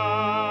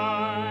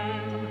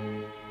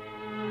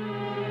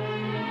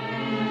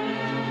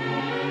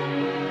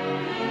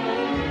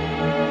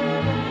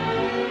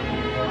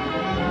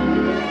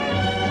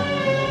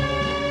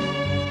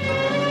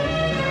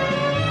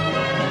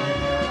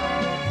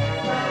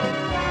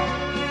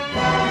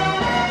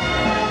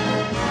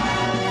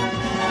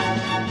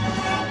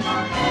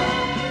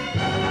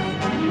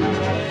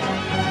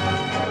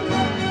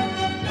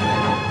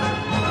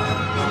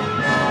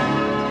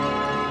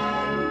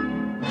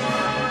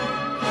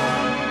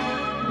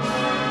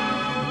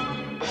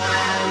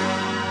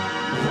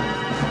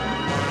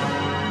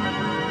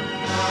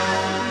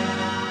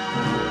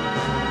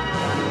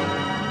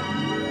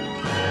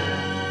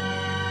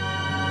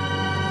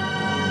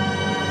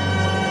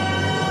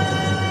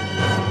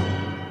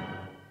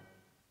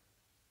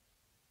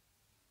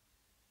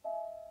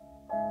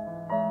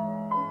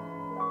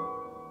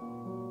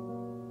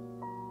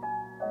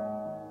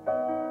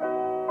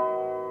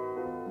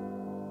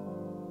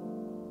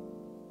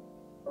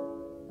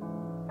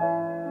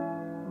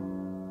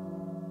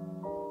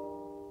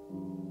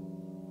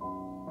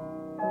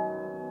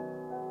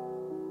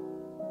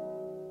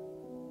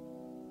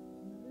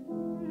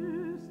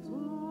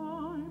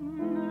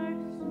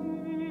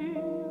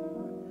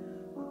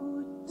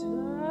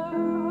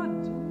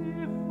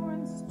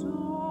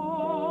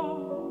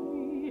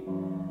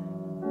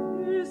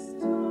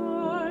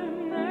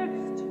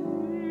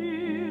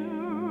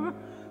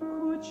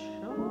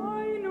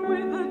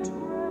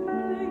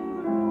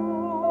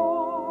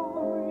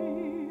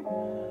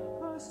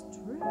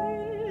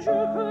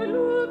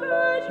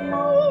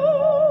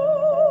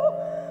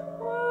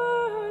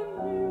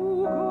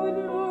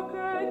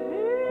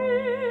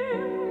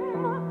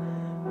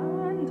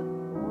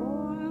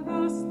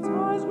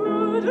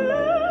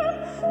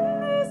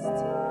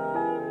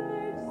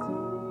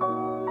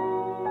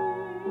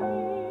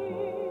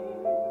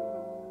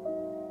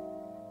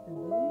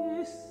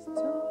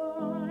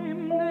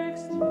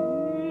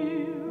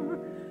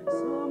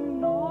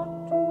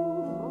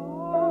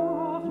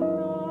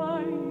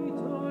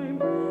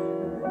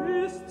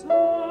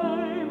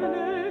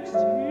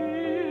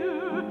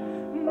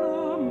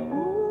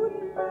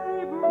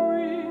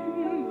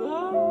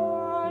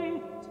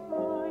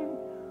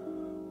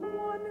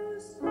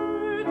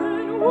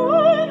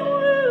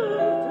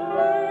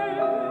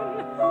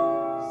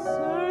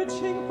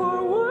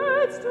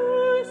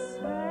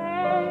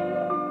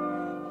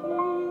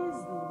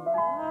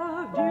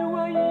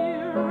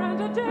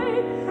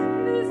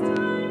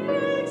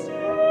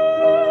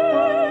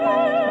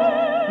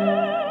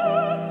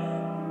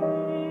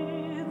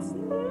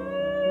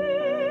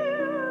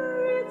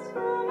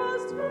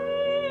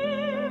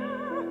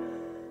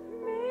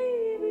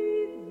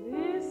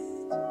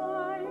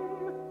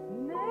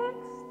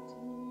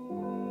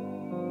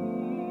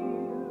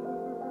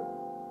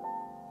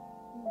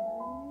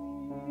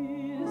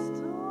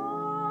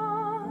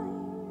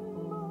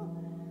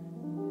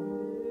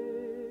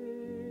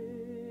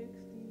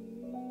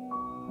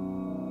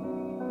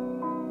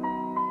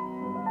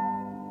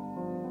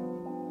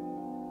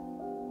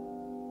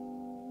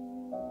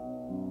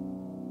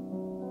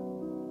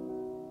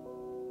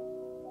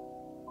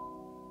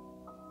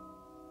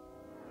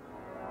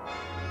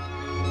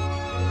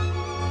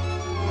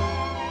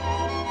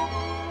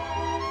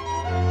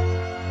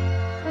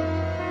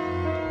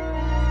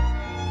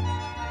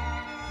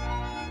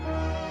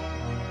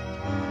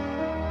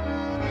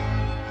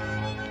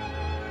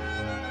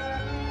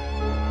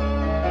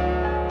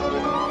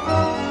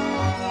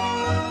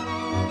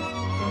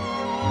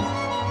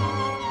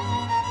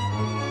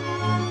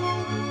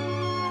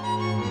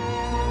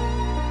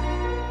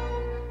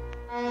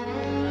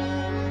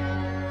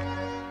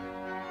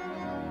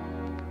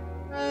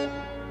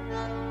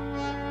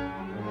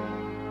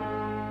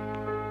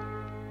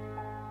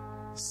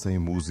 Sem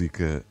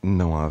música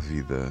não há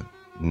vida,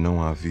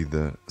 não há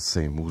vida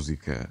sem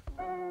música.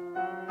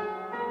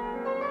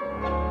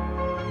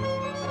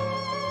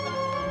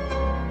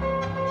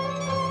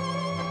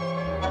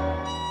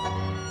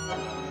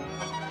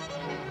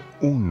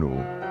 Uno.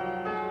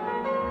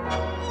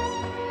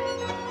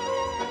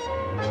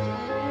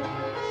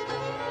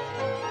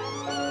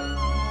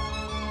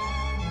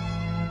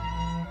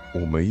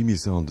 Uma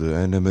emissão de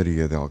Ana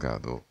Maria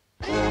Delgado.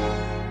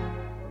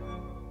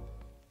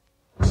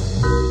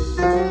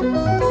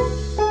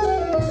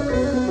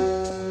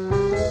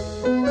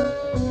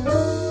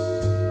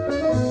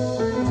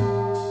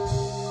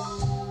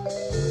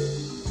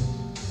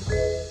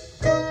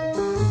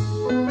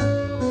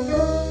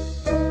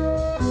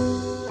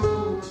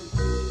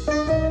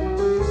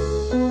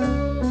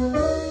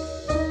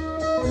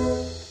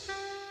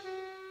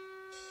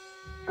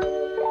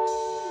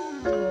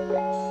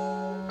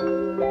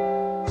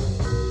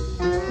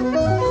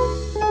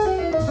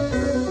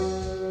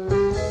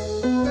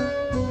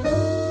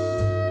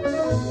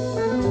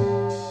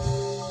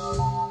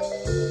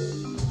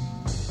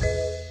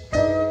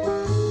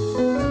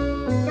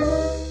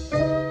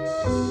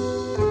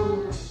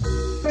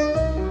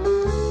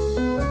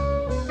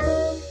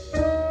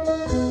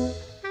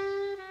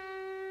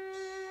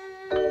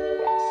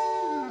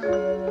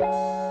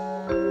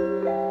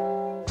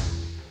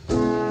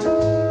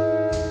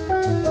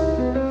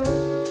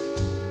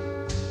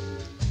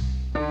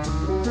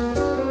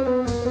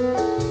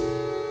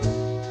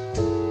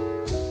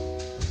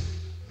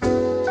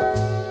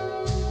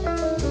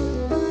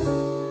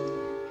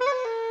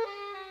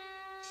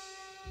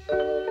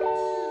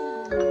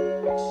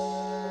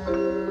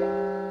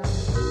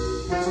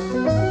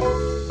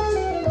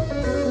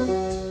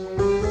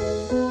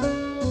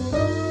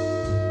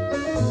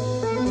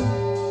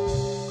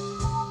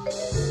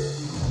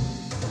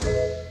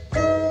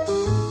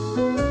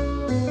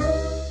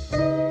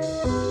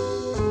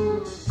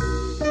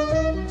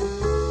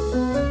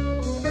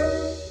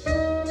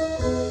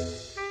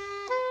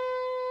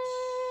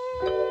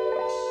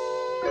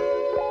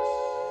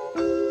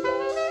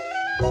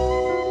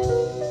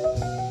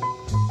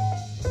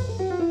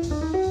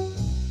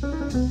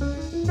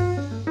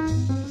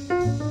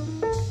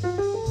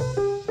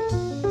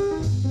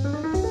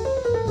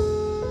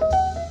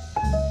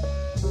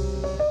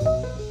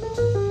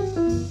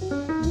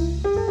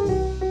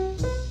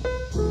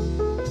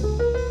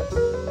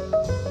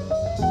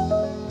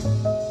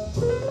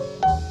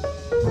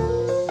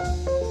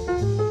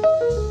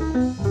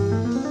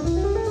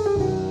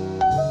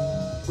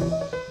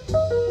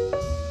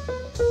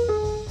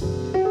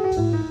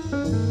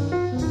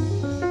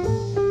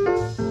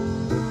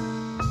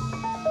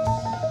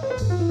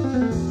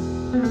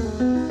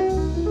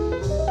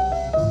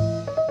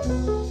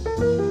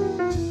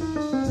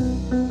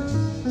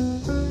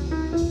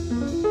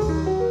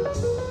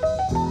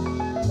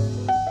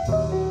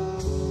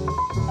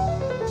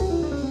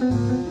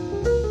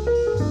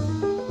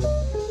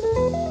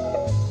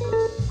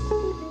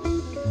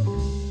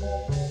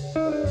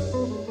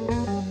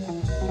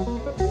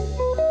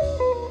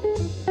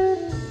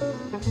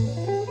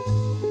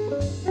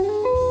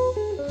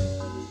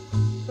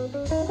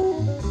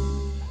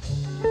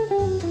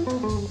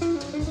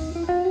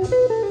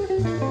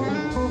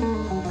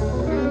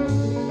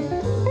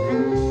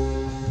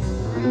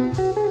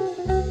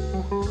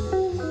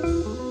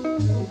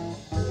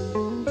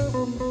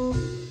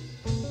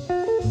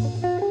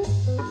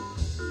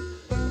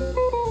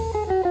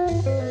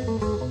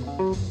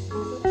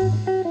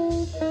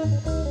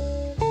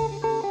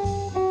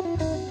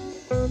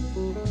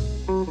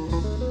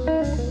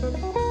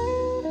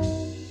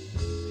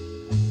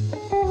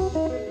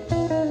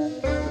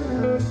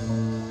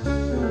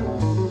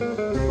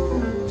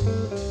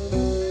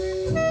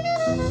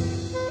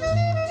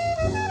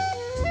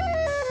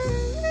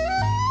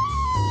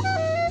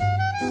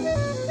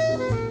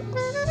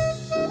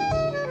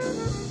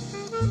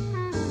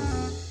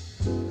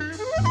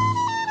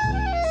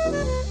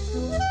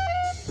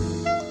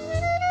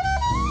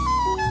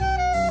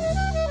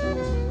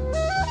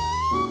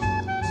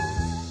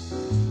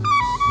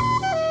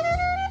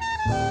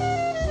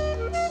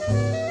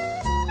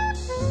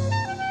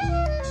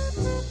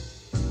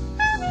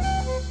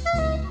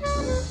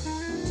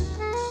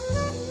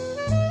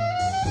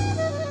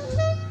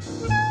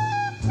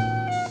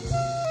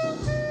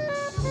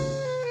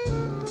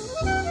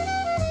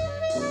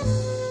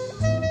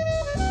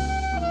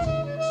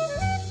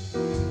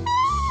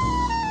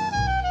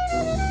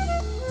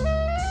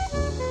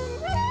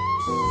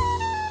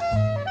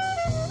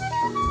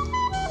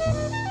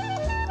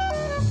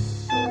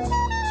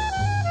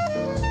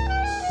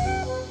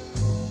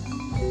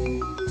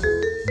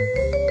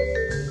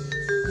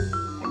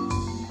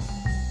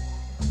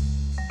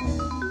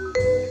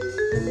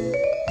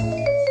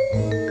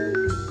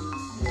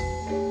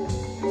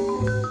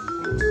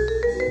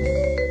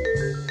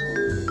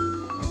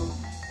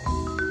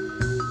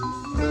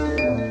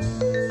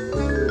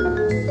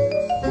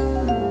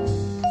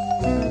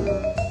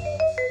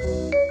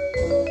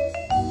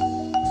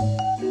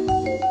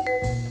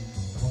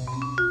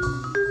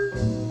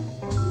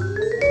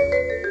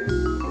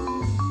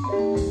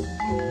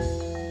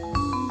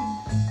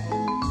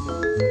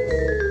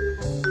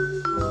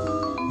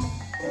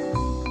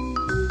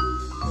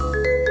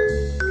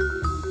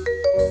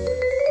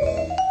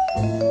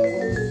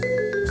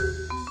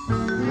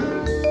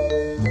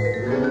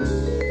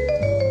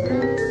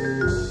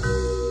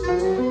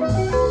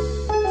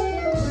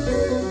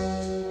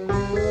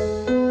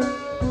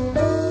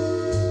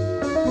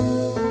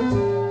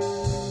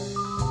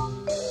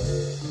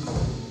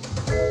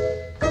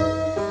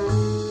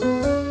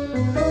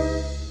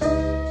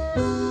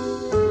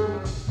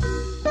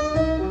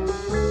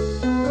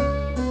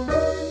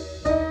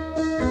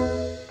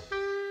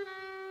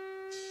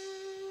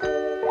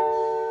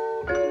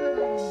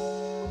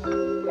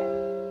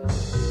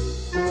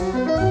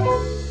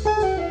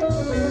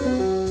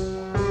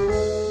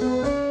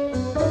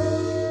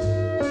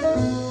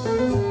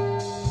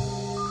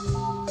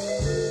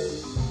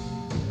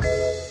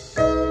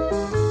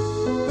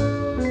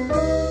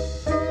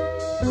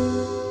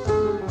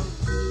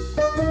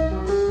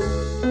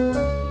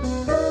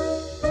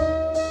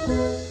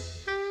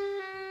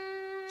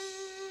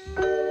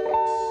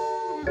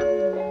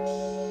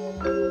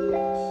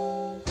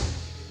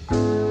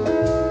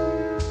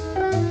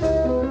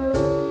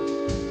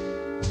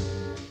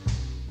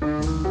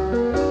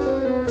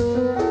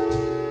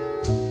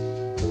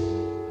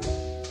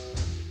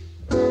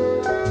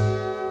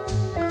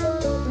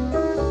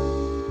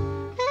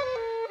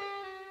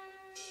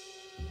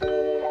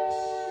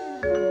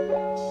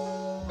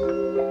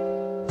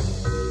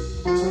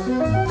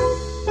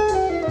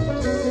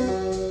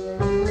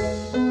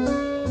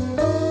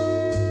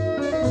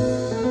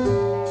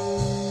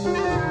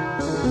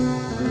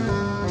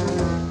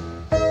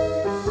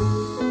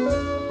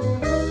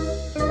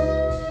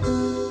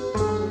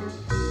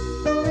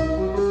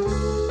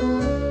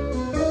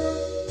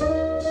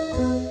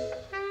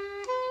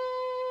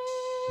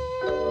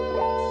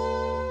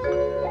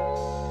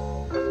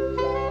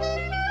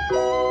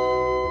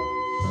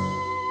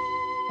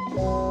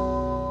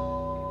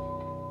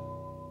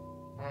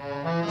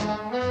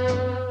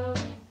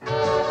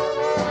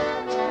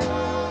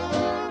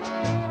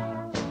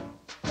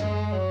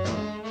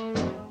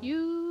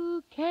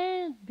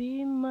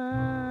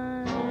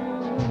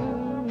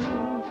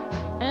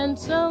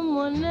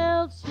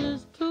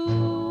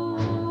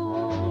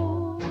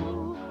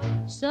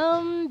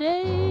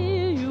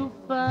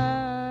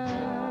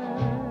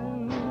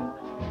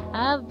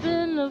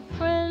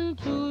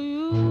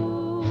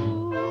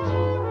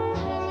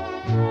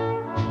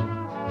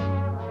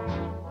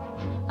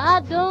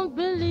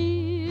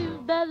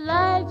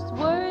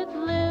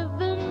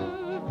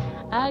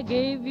 I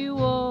gave you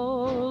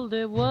all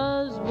that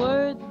was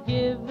worth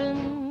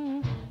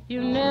giving.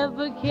 You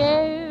never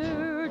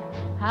cared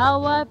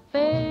how I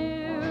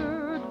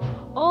fared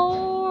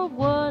or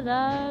what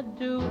I'd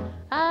do.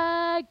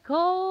 I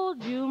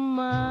called you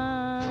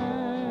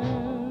mine,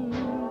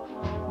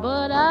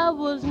 but I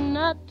was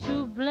not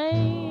to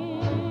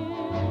blame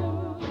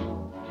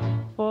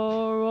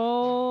for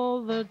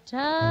all the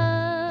time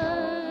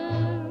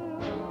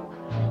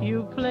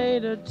you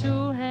played a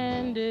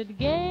two-handed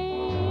game.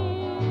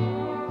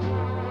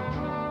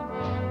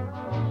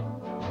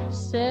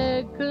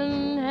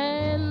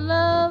 Second-hand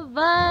love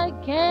I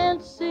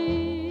can't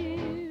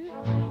see.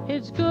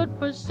 It's good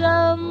for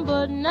some,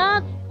 but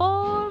not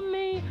for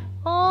me.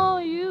 Oh,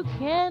 you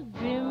can't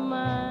be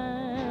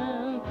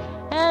mine,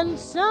 and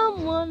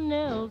someone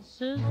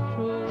else's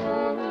true.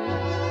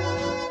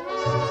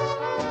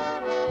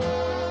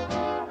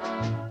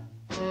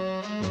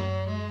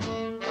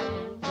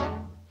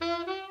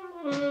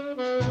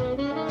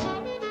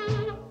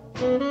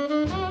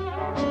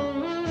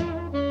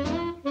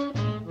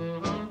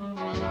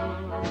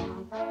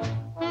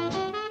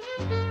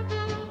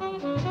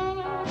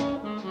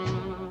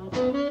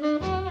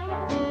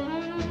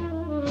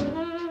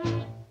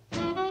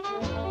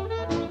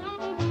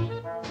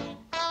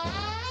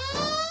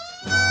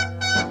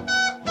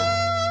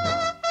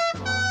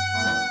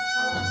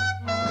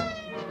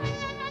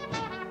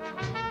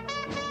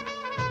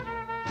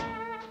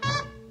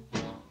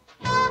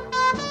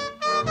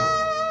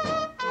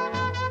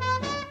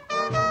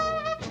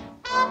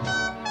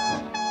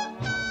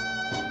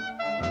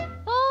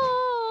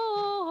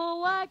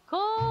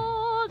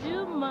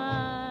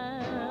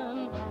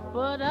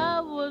 But I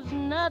was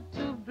not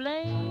to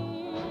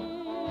blame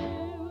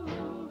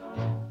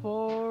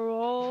for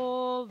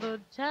all the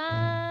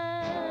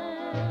time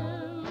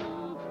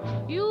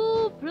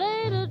you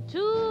played a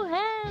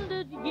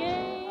two-handed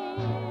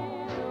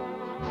game.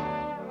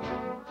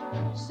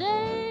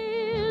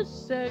 Say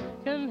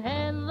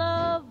second-hand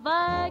love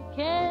I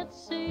can't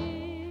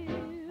see.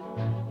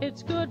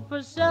 It's good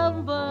for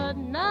some, but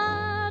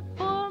not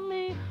for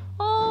me.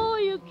 Oh,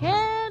 you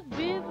can't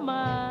be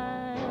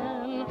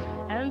mine,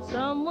 and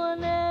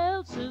someone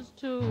else's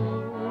too.